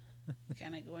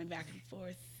 kind of going back and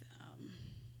forth.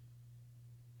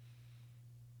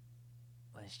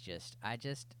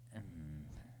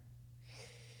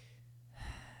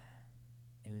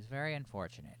 It was very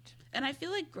unfortunate. And I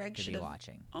feel like Greg should have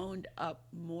watching. Owned up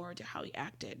more to how he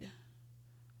acted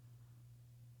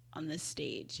on this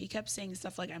stage. He kept saying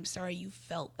stuff like, I'm sorry you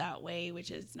felt that way,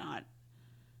 which is not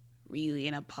really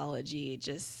an apology.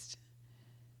 Just,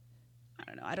 I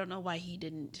don't know. I don't know why he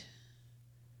didn't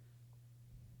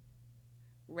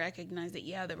recognize that,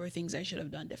 yeah, there were things I should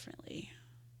have done differently.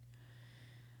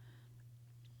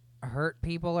 Hurt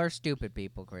people are stupid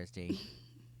people, Christy.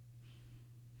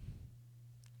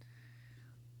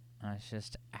 That's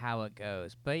just how it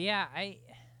goes. But yeah, I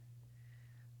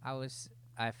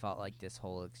felt like this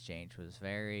whole exchange was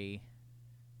very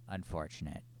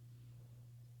unfortunate.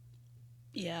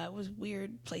 Yeah, it was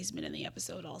weird placement in the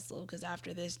episode also, because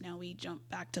after this, now we jump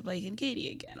back to Blake and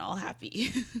Katie again, all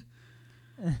happy.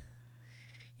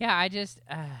 Yeah, I just,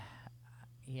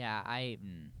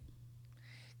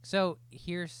 So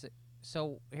here's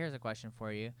a question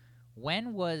for you.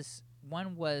 When was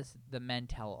the Men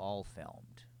Tell All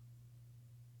filmed?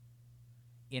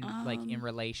 in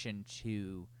relation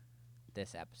to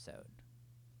this episode?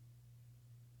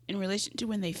 In relation to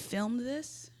when they filmed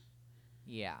this?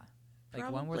 Yeah. Like,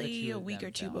 Probably when were the two a of week them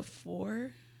or two filmed?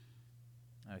 before.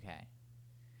 Okay.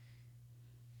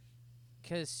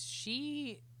 Because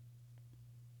she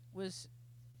was,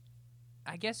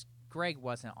 I guess Greg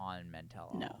wasn't on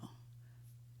Mentel. No.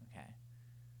 Okay.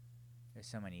 There's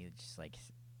so many just like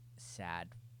sad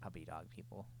puppy dog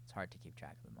people. It's hard to keep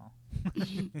track of them all.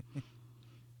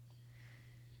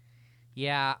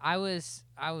 Yeah, I was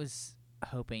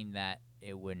hoping that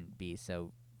it wouldn't be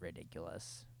so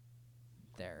ridiculous.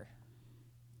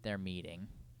 Their meeting.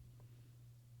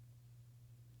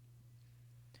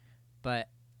 But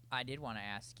I did want to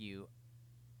ask you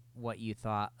what you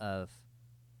thought of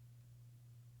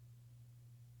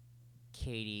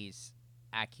Katie's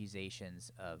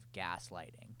accusations of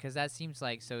gaslighting, because that seems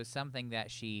like something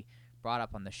that she brought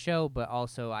up on the show, but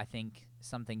also I think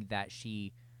something that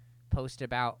she posted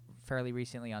about fairly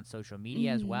recently on social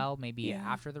media as well, maybe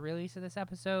after the release of this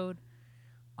episode.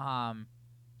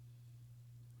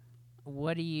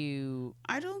 What do you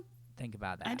think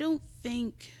about that? I don't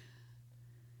think,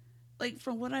 like,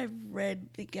 from what I've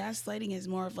read, the gaslighting is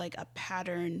more of like a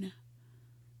pattern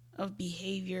of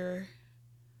behavior,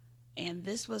 and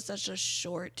this was such a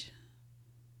short,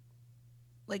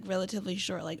 like relatively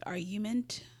short, like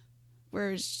argument,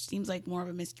 where it seems like more of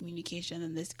a miscommunication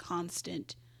than this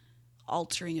constant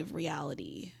altering of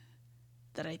reality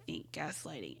that I think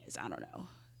gaslighting is. I don't know.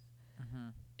 Mm-hmm.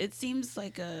 It seems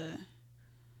like I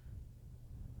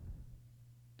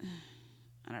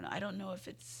don't know. I don't know if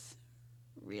it's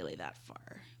really that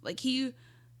far. Like, he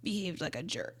behaved like a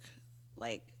jerk.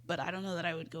 Like, but I don't know that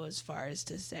I would go as far as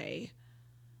to say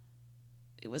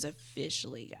it was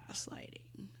officially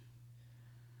gaslighting.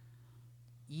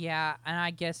 Yeah, and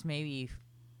I guess maybe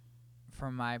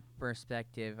from my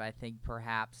perspective, I think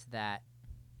perhaps that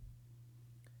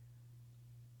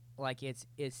like it's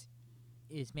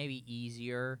maybe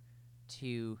easier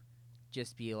to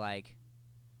just be like,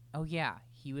 oh yeah,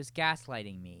 he was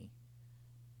gaslighting me,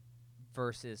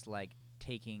 versus like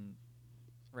taking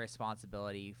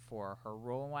responsibility for her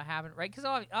role and what happened, right? Because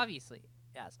obviously,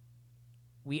 yes,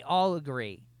 we all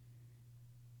agree,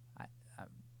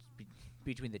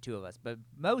 between the two of us, but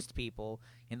most people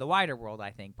in the wider world,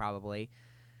 I think, probably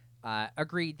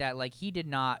agreed that like he did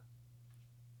not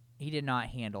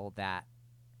handle that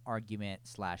argument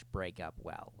 / breakup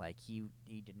well. Like he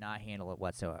did not handle it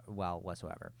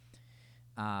whatsoever.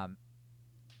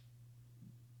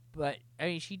 But I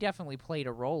mean, she definitely played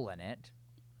a role in it.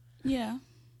 Yeah.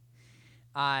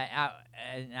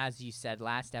 And as you said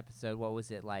last episode, what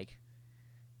was it like?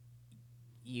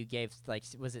 You gave like,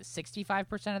 was it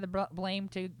 65% of the blame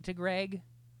to Greg?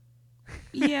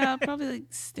 Yeah, probably like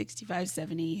 65,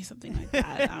 70, something like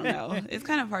that. I don't know. It's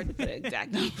kind of hard to put an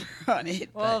exact number on it.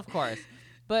 Well, of course,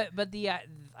 but the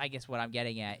I guess what I'm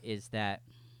getting at is that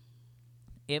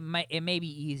it may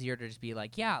be easier to just be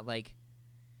like, yeah, like,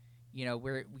 you know,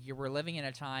 we're living in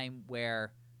a time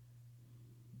where,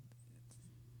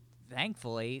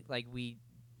 thankfully, like, we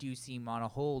do seem on a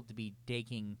whole to be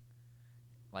taking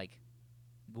like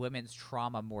women's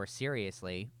trauma more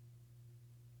seriously,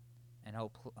 and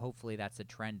hopefully that's a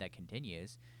trend that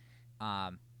continues.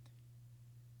 But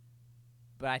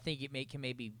I think it can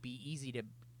maybe be easy to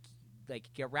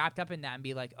like get wrapped up in that and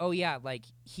be like, oh yeah, like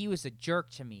he was a jerk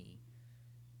to me,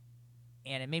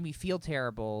 and it made me feel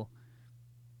terrible,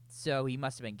 so he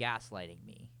must have been gaslighting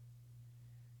me.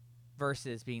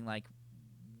 Versus being like,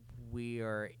 we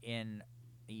are in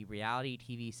a reality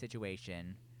TV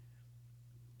situation,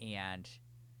 and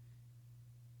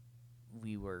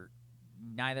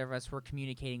neither of us were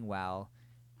communicating well,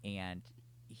 and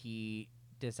he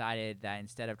decided that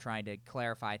instead of trying to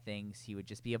clarify things, he would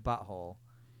just be a butthole.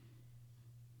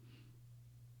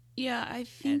 Yeah, I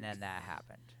think. And then that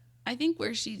happened. I think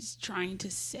where she's trying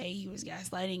to say he was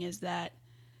gaslighting is that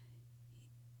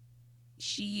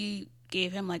she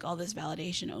gave him like all this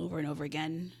validation over and over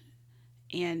again.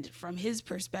 And from his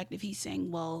perspective, he's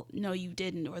saying, well, no, you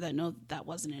didn't, or no, that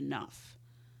wasn't enough.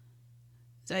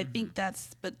 So I think I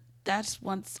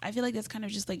feel like that's kind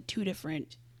of just like two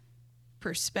different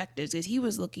perspectives, because he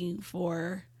was looking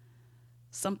for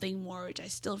something more, which I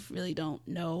still really don't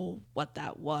know what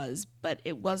that was, but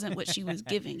it wasn't what she was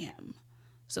giving him.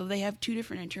 So they have two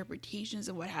different interpretations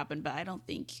of what happened, but I don't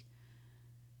think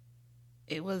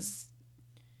it was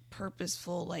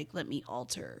purposeful, like, let me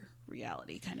alter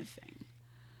reality kind of thing.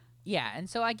 Yeah, and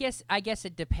so I guess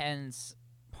it depends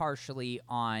partially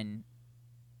on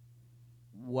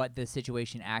what the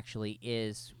situation actually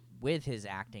is with his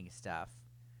acting stuff,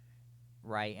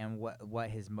 right? And what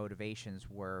his motivations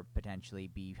were potentially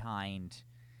behind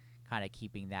kind of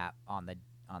keeping that on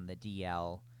the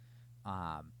DL.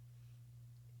 Um,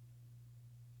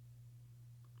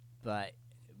 but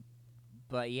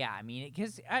yeah, I mean,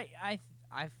 because I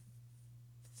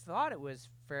thought it was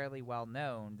fairly well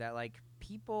known that like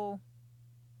people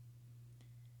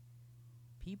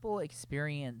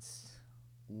experience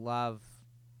love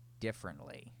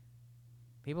differently.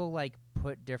 People like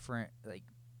put different like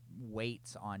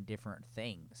weights on different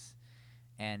things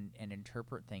and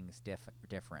interpret things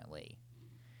differently.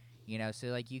 You know, so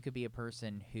like you could be a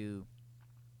person who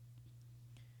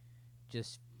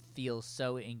just feels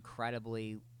so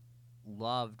incredibly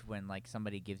loved when like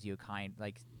somebody gives you a kind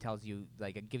like tells you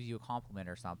like gives you a compliment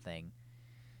or something.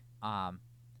 Um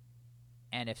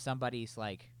and if somebody's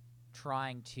like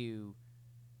trying to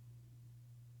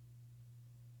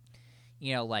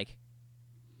like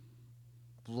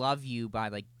love you by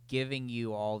like giving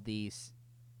you all these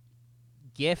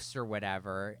gifts or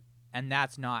whatever, and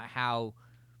that's not how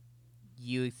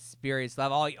you experience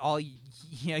love. All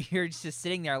you're just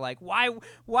sitting there like, why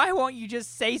won't you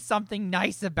just say something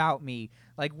nice about me?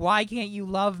 Like, why can't you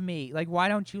love me? Like, why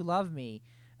don't you love me?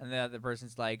 And the other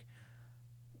person's like,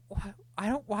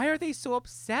 why are they so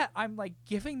upset? I'm like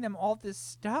giving them all this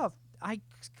stuff. I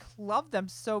love them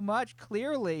so much,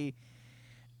 clearly.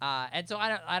 And so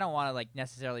I don't want to like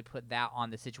necessarily put that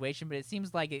on the situation, but it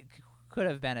seems like it could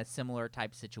have been a similar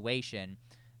type situation.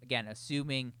 Again,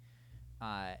 assuming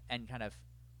and kind of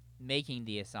making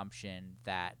the assumption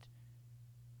that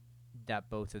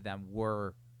both of them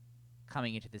were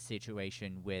coming into the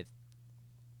situation with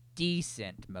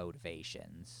decent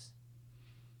motivations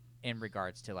in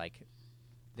regards to like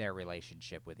their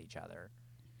relationship with each other.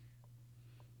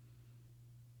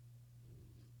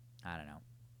 I don't know.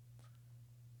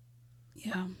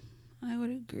 Yeah, I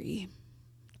would agree.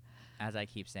 As I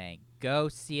keep saying, go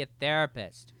see a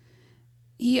therapist.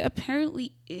 He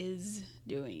apparently is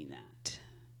doing that.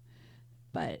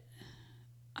 But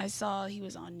I saw he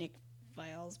was on Nick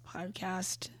Viall's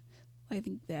podcast. I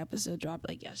think the episode dropped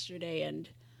like yesterday, and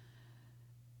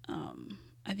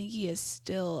I think he is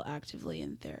still actively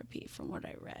in therapy from what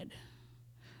I read.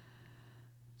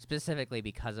 Specifically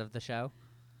because of the show?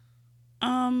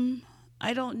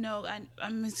 I don't know.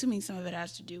 I'm assuming some of it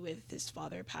has to do with his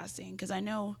father passing, because I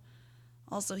know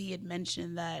also he had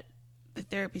mentioned that the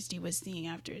therapist he was seeing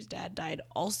after his dad died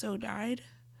also died,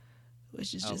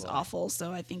 which is just awful.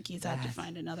 So I think he's had to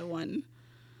find another one.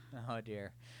 Oh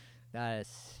dear, that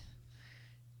is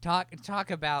talk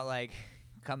about like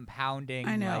compounding.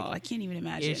 I know. Like, I can't even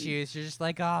imagine issues. You're just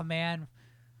like, oh man,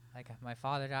 like my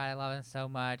father died. I love him so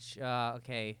much.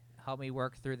 Okay, help me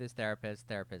work through this therapist.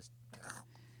 Therapist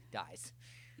dies.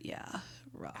 Yeah,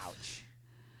 rough. Ouch.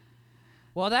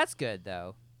 Well, that's good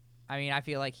though. I mean, I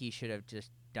feel like he should have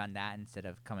just done that instead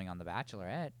of coming on The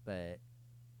Bachelorette, but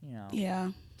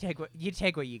yeah, take what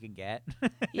you can get.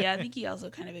 Yeah, I think he also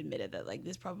kind of admitted that like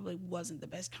this probably wasn't the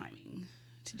best timing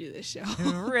to do this show.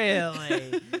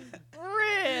 Really?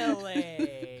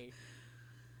 Really?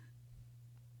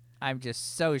 I'm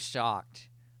just so shocked.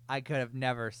 I could have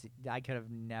never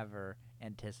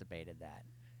anticipated that.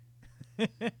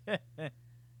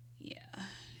 Yeah.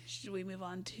 Should we move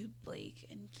on to Blake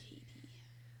and Katie?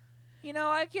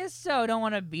 I guess so. Don't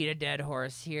want to beat a dead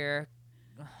horse here.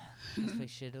 Guess we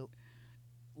should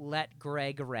let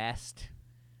Greg rest.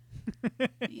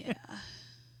 Yeah.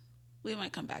 We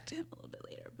might come back to him a little bit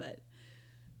later, but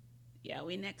yeah,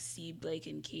 we next see Blake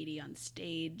and Katie on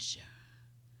stage.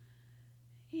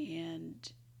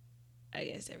 And I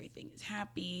guess everything is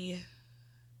happy.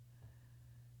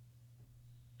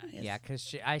 Yeah,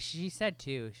 because she said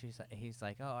too. He's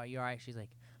like, oh, are you all right? She's like,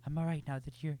 I'm all right now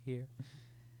that you're here.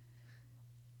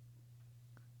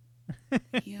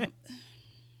 Yep.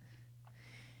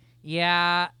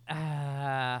 Yeah.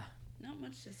 Not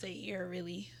much to say here,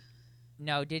 really.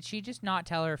 No, did she just not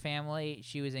tell her family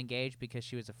she was engaged because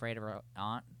she was afraid of her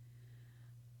aunt?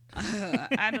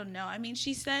 I don't know. I mean,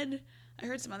 she said, I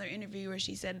heard some other interview where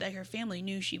she said that her family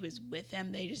knew she was with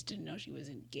him. They just didn't know she was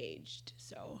engaged.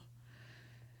 So.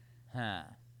 Huh.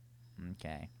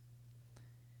 Okay.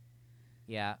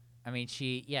 Yeah. I mean,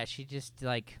 she just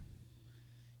like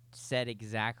said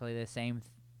exactly the same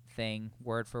thing,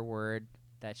 word for word,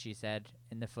 that she said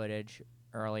in the footage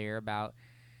earlier about,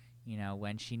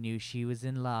 when she knew she was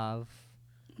in love.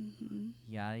 Mm-hmm.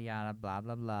 Yada, yada, blah,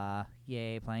 blah, blah.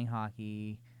 Yay, playing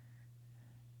hockey.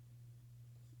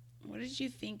 What did you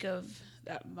think of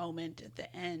that moment at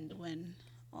the end when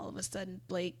all of a sudden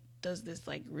Blake does this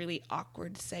like really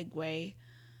awkward segue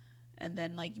and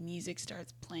then like music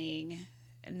starts playing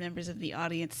and members of the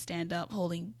audience stand up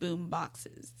holding boom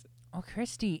boxes. Oh,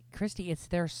 Christy, it's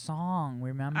their song.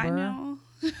 Remember? I know.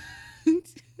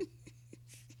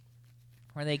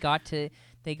 Where they got to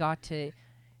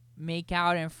make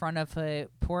out in front of a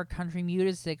poor country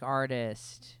music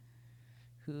artist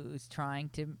who's trying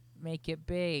to make it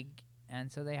big,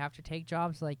 and so they have to take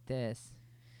jobs like this.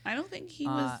 I don't think he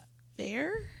was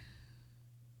there.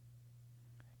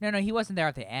 No, he wasn't there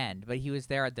at the end, but he was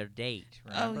there at their date.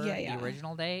 Remember? Oh, yeah. The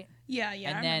original date. Yeah,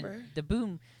 And I then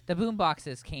remember. the boom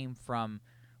boxes came from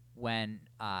when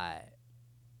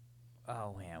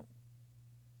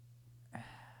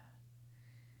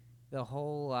the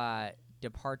whole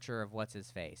departure of what's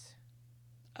his face.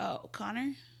 Oh,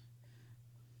 Connor?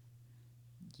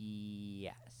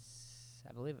 Yes,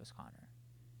 I believe it was Connor.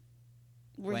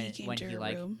 Where he came to her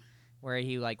room. Where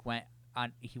he went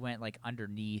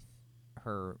underneath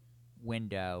her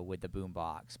window with the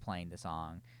boombox playing the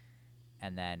song,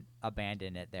 and then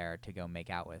abandoned it there to go make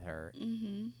out with her.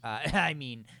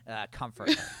 Mm-hmm.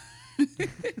 Comfort her.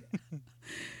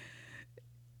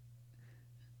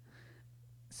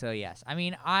 So yes, I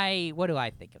mean, what do I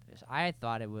think of this? I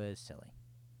thought it was silly.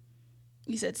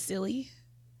 You said silly?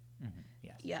 Mm-hmm.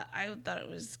 Yes. Yeah, I thought it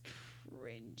was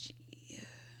cringy.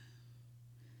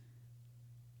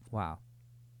 Wow.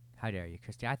 How dare you,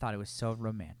 Christy? I thought it was so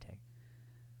romantic.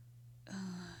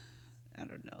 I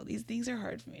don't know. These things are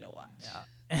hard for me to watch. Yeah.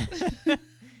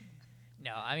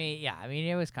 No, I mean,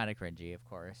 it was kind of cringy, of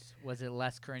course. Was it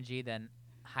less cringy than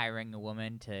hiring a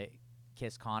woman to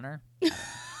kiss Connor?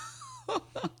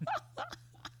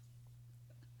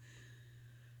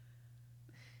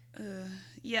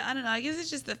 Yeah, I don't know. I guess it's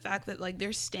just the fact that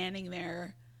they're standing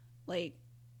there,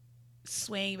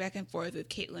 swaying back and forth with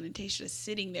Caitlyn and Tayshia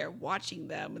sitting there watching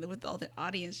them, and with all the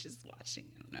audience just watching.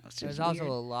 I don't know. There's also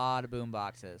a lot of boom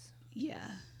boxes.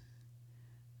 Yeah.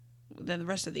 Then the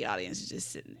rest of the audience is just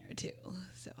sitting there too.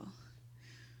 So.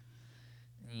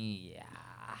 Yeah.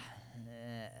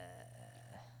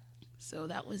 So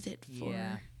that was it for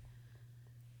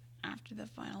after the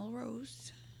final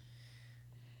roast.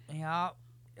 Yeah.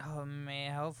 Oh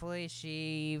man, hopefully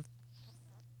she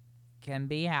can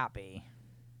be happy.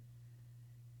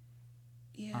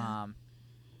 Yeah. I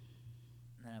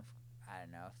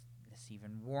don't know if this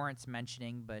even warrants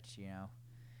mentioning, but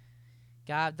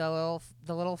got the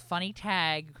little funny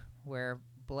tag where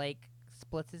Blake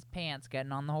splits his pants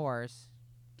getting on the horse.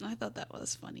 I thought that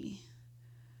was funny.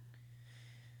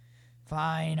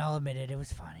 Fine, I'll admit it. It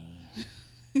was funny.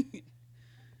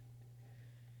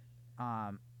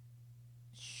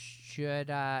 Should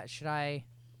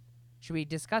we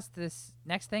discuss this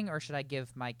next thing, or should I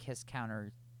give my kiss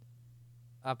counter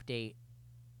update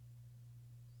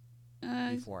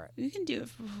before it? We can do it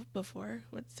before.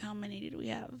 How many did we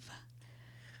have?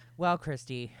 Well,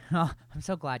 Christy, I'm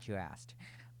so glad you asked.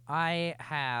 I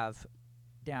have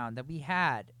down that we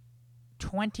had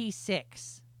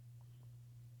 26.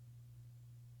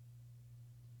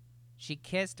 She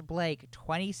kissed Blake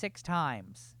 26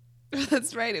 times.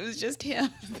 That's right. It was just him.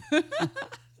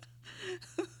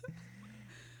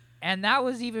 And that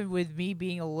was even with me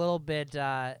being a little bit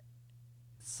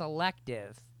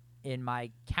selective in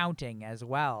my counting as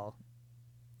well.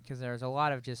 Because there's a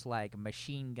lot of just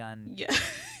machine gun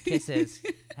kisses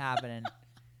happening.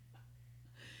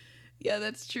 Yeah,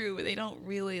 that's true. But they don't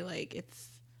really it's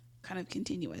kind of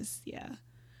continuous. Yeah.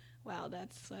 Wow,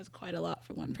 that's quite a lot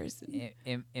for one person.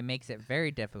 It makes it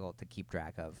very difficult to keep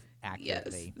track of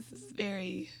accurately. Yes, this is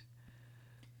very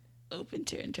open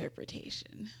to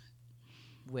interpretation.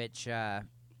 Which,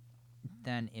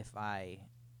 then if I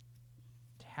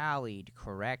tallied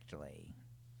correctly,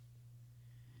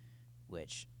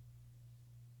 which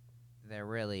there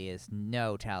really is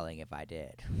no telling if I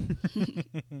did,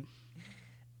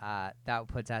 that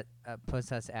puts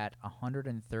us at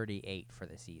 138 for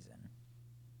the season.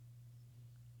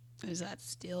 Is that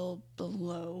still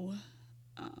below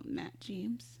Matt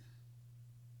James?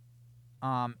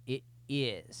 It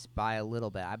is by a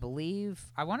little bit. I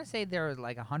want to say there was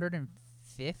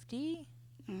 150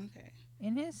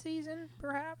 in his season,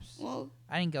 perhaps. Well,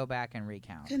 I didn't go back and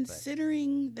recount.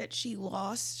 Considering that she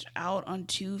lost out on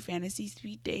 2 fantasy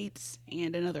suite dates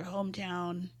and another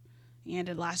hometown and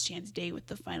a last chance date with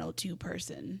the final 2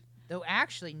 person. Though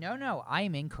actually, no, I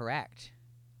am incorrect.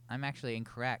 I'm actually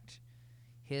incorrect.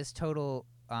 His total,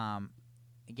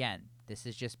 again, this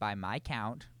is just by my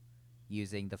count,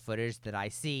 using the footage that I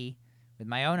see with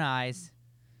my own eyes.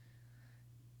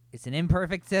 It's an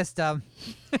imperfect system.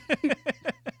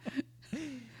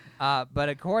 But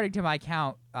according to my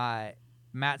count,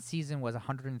 Matt's season was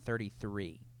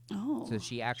 133. Oh. So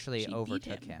she actually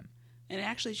overtook him. And it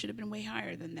actually should have been way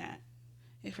higher than that.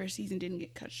 if her season didn't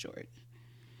get cut short.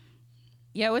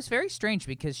 Yeah, it was very strange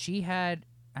because she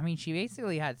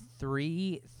basically had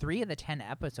three of the 10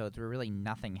 episodes where really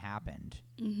nothing happened.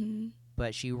 Mm-hmm.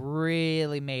 But she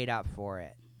really made up for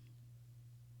it.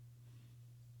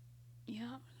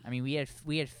 Yeah. I mean, we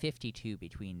had 52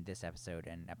 between this episode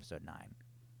and episode 9.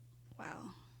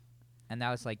 Wow. And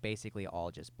that was like basically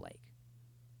all just Blake.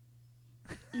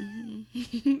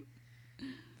 Mm-hmm.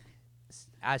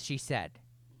 As she said,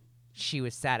 she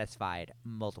was satisfied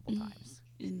multiple times.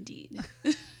 Indeed.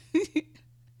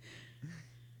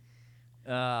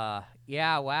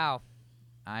 Yeah, wow.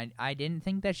 I didn't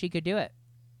think that she could do it.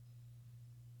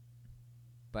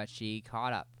 But she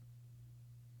caught up.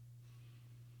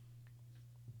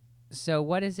 So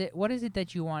what is it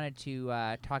that you wanted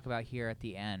to talk about here at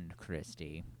the end,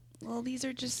 Christy? Well, these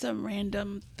are just some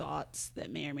random thoughts that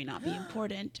may or may not be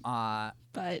important.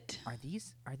 But are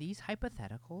these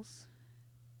hypotheticals?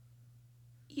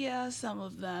 Yeah, some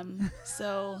of them.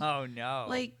 So Oh no.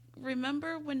 like,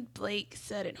 remember when Blake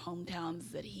said at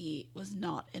Hometowns that he was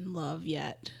not in love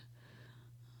yet?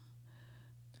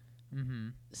 Mm-hmm.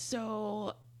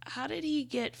 So how did he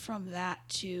get from that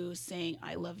to saying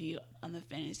I love you on the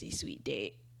fantasy suite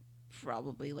date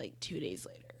probably like 2 days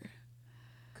later?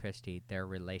 Christy, their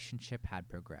relationship had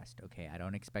progressed. Okay, I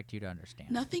don't expect you to understand.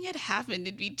 Nothing had happened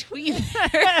in between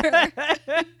there.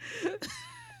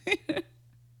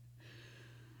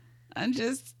 I'm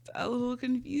just a little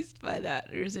confused by that.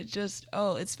 Or is it just,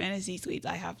 oh, it's fantasy suites,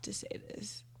 I have to say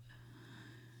this?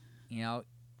 You know,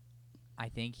 I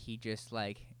think he just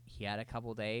he had a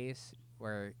couple days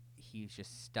where he was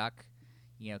just stuck,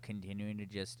 continuing to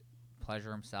just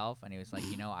pleasure himself, and he was like,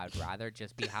 I'd rather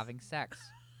just be having sex.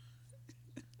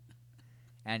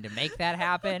 And to make that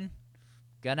happen,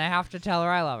 gonna have to tell her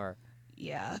I love her.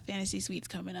 Yeah, fantasy suites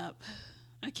coming up.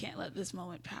 I can't let this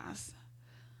moment pass.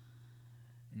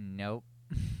 Nope.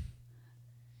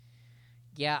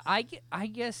 Yeah, I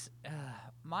guess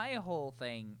my whole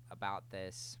thing about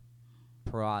this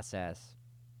process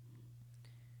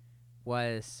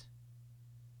was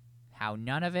how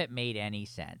none of it made any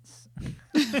sense.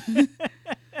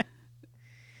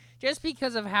 Just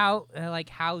because of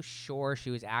how sure she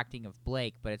was acting of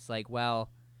Blake, but it's like, well,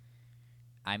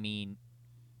 I mean,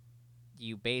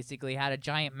 you basically had a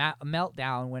giant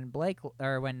meltdown when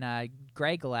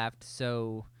Greg left,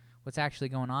 so what's actually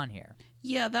going on here?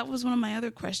 Yeah, that was one of my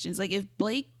other questions. Like, if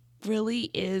Blake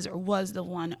really is or was the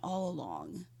one all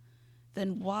along,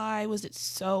 then why was it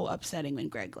so upsetting when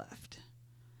Greg left?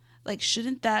 Like,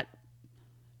 shouldn't that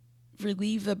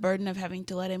relieve the burden of having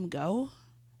to let him go?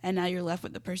 And now you're left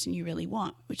with the person you really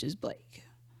want, which is Blake.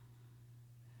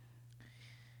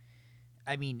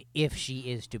 I mean, if she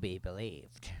is to be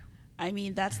believed. I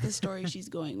mean, that's the story she's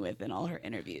going with in all her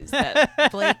interviews. That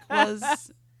Blake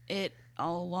was it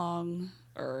all along,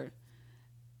 or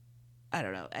I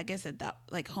don't know. I guess at that,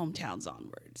 like, Hometowns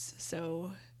onwards.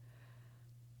 So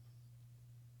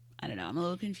I don't know. I'm a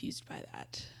little confused by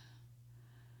that.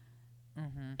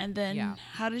 Mm-hmm. And then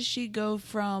how does she go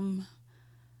from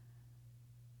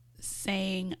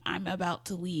saying I'm about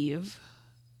to leave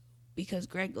because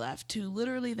Greg left to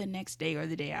literally the next day or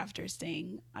the day after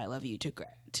saying I love you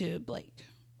to Blake?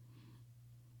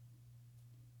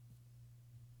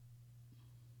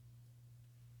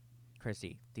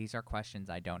 Chrissy, these are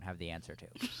questions I don't have the answer to.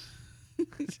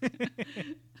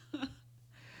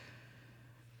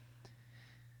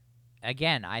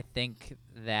 Again, I think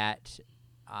that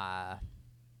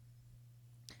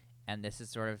and this is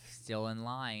sort of still in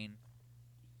line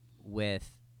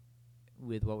with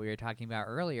what we were talking about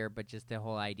earlier, but just the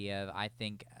whole idea of, I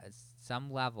think at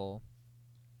some level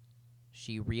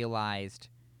she realized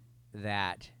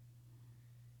that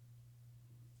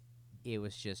it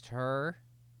was just her,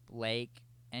 Blake,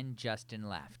 and Justin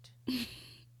left.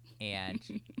 And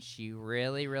she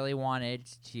really, really wanted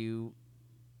to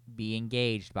be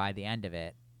engaged by the end of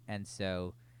it. And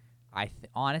so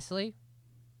honestly,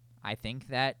 I think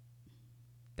that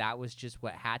was just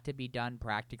what had to be done,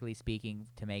 practically speaking,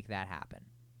 to make that happen.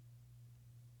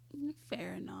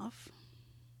 Fair enough.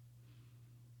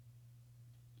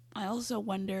 I also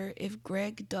wonder if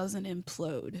Greg doesn't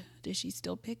implode, does she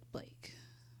still pick Blake?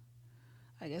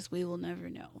 I guess we will never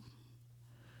know.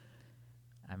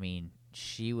 I mean,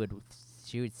 she would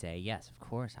say, yes, of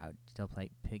course, I would still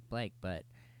pick Blake, but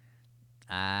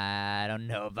I don't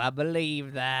know if I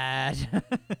believe that.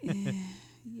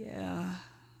 Yeah,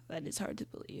 that is hard to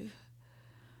believe.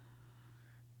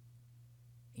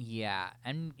 Yeah,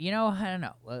 and I don't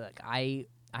know. Like,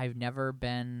 I've never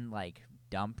been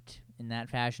dumped in that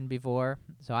fashion before,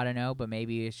 so I don't know. But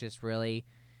maybe it's just really,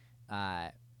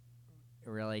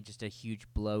 really just a huge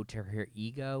blow to her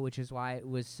ego, which is why it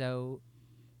was so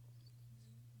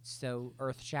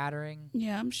earth-shattering.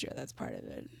 Yeah, I'm sure that's part of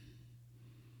it.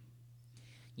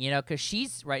 You know, because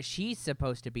she's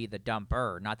supposed to be the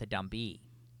dumper, not the dumpy.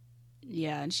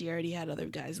 Yeah, and she already had other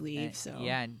guys leave, so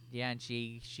and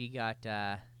she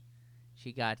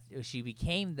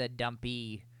became the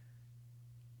dumpy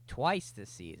twice this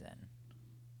season.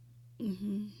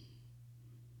 Mm-hmm.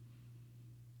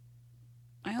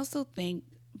 I also think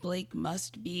Blake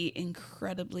must be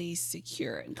incredibly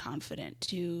secure and confident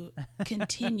to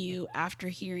continue after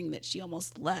hearing that she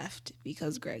almost left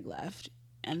because Greg left,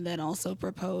 and then also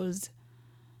propose,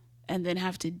 and then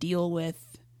have to deal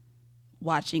with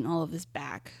watching all of this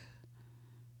back.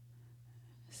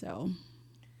 So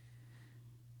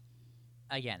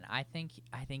again, I think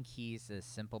he's a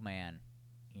simple man.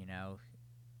 You know,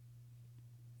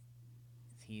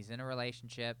 he's in a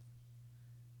relationship.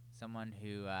 Someone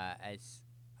who, as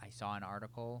I saw an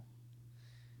article,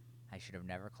 I should have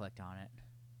never clicked on it.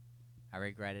 I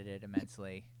regretted it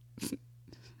immensely.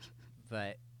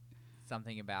 But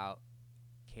something about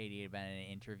Katie had been in an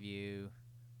interview,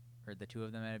 or the two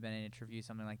of them had been in an interview,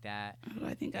 something like that. oh,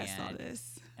 I think I saw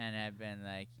this. And had been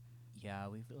like, yeah,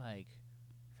 we've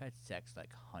had sex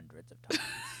like hundreds of times.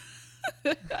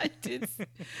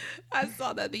 I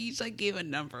saw that they each like gave a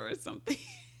number or something.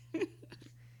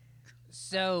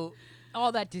 So,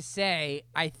 all that to say,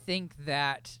 I think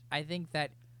that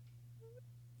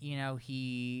you know,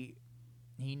 he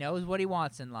knows what he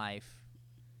wants in life,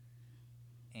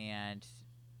 and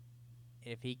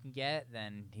if he can get it,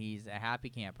 then he's a happy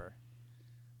camper.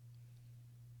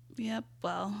 Yep,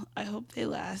 well, I hope they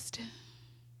last.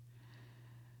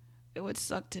 It would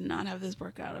suck to not have this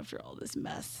work out after all this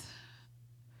mess.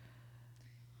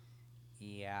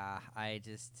 Yeah, I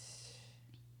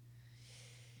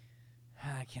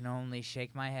can only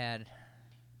shake my head.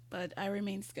 But I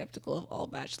remain skeptical of all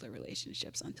bachelor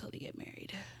relationships until they get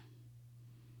married.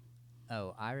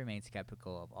 Oh, I remain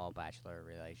skeptical of all bachelor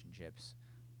relationships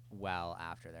well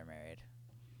after they're married.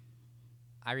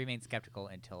 I remain skeptical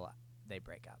until they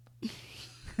break up.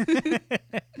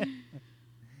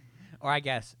 Or I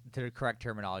guess the correct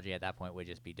terminology at that point would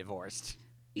just be divorced.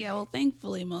 Yeah, well,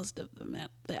 thankfully, most of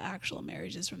the actual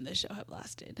marriages from this show have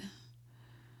lasted.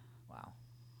 Wow.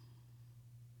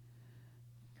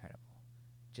 Incredible.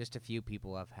 Just a few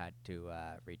people have had to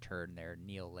return their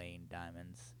Neil Lane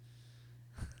diamonds.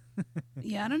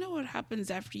 Yeah, I don't know what happens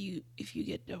after if you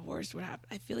get divorced. What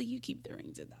happens? I feel like you keep the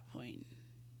rings at that point.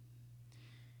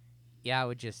 Yeah, I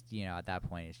would just, at that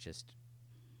point, it's just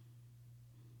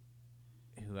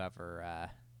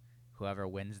whoever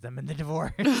wins them in the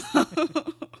divorce.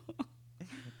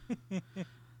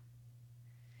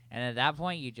 And at that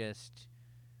point, you just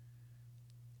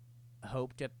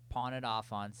hope to pawn it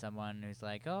off on someone who's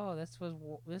like, "Oh, this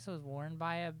was worn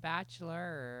by a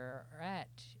bachelorette,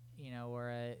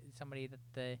 or somebody that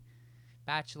the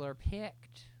bachelor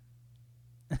picked."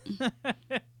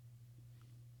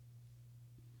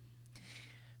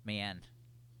 Man,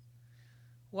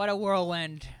 what a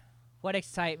whirlwind. What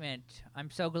excitement. I'm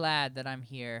so glad that I'm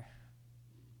here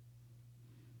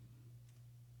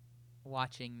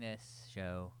watching this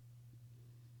show.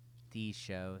 These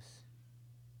shows.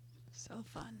 So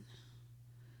fun.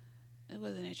 It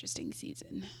was an interesting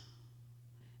season.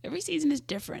 Every season is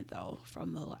different, though,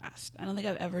 from the last. I don't think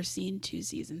I've ever seen 2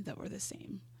 seasons that were the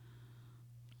same.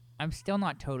 I'm still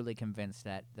not totally convinced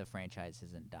that the franchise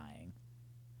isn't dying.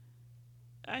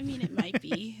 I mean, it might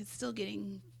be. It's still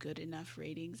getting good enough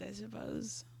ratings, I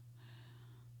suppose.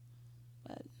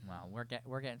 But well,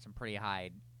 we're getting some pretty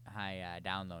high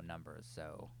download numbers,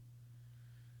 so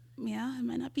yeah, it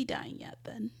might not be dying yet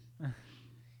then.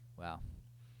 Well,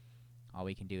 all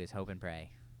we can do is hope and pray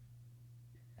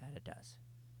that it does.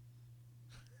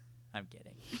 I'm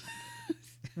kidding.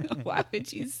 Why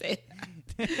would you say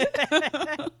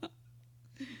that?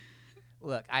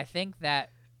 Look, I think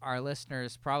that our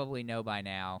listeners probably know by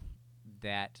now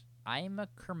that I'm a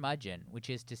curmudgeon, which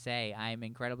is to say I'm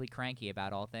incredibly cranky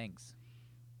about all things.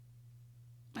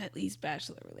 At least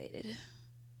bachelor related.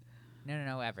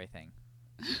 No, everything.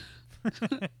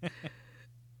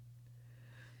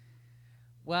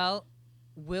 Well,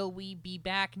 will we be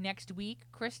back next week,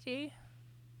 Christy?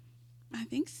 I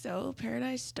think so.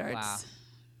 Paradise starts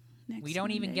next We don't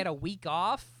Monday. even get a week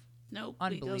off? Nope.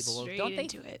 Unbelievable. We go straight Don't they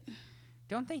into it.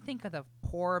 Don't they think of the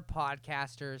poor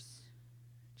podcasters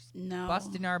No.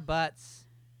 busting our butts?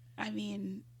 I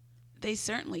mean, they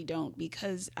certainly don't,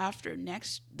 because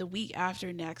the week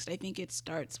after next, I think it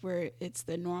starts where it's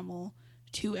the normal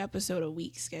 2 episode a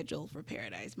week schedule for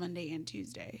Paradise, Monday and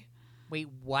Tuesday. Wait,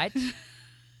 what?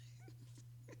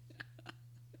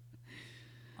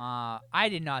 I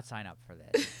did not sign up for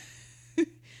this.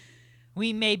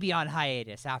 We may be on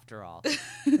hiatus after all.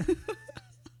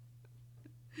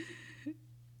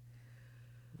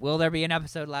 Will there be an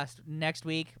episode next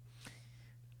week?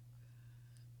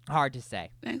 Hard to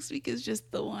say. Next week is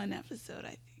just the one episode, I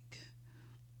think.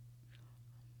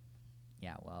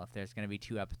 Yeah, well, if there's going to be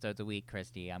 2 episodes a week,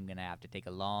 Christy, I'm going to have to take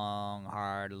a long,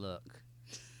 hard look.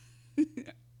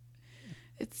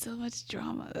 It's so much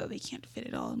drama, though. They can't fit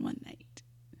it all in one night.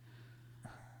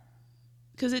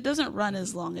 Because it doesn't run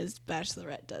as long as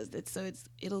Bachelorette does.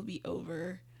 It'll be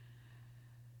over.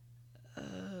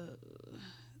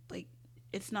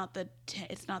 It's not the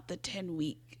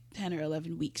 10 or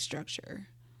 11 week structure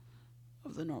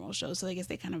of the normal show. So I guess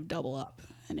they kind of double up,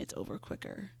 and it's over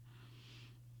quicker.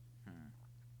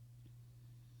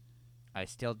 I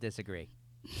still disagree.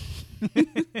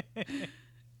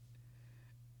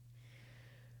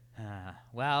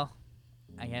 Well,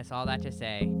 I guess all that to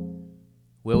say,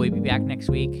 will we be back next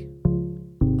week?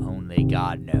 Only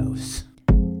God knows.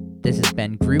 This has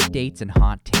been Group Dates and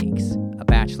Hot Takes, a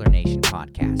Bachelor Nation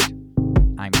podcast.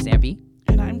 I'm Sampy.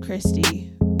 And I'm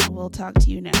Christy. We'll talk to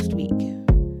you next week.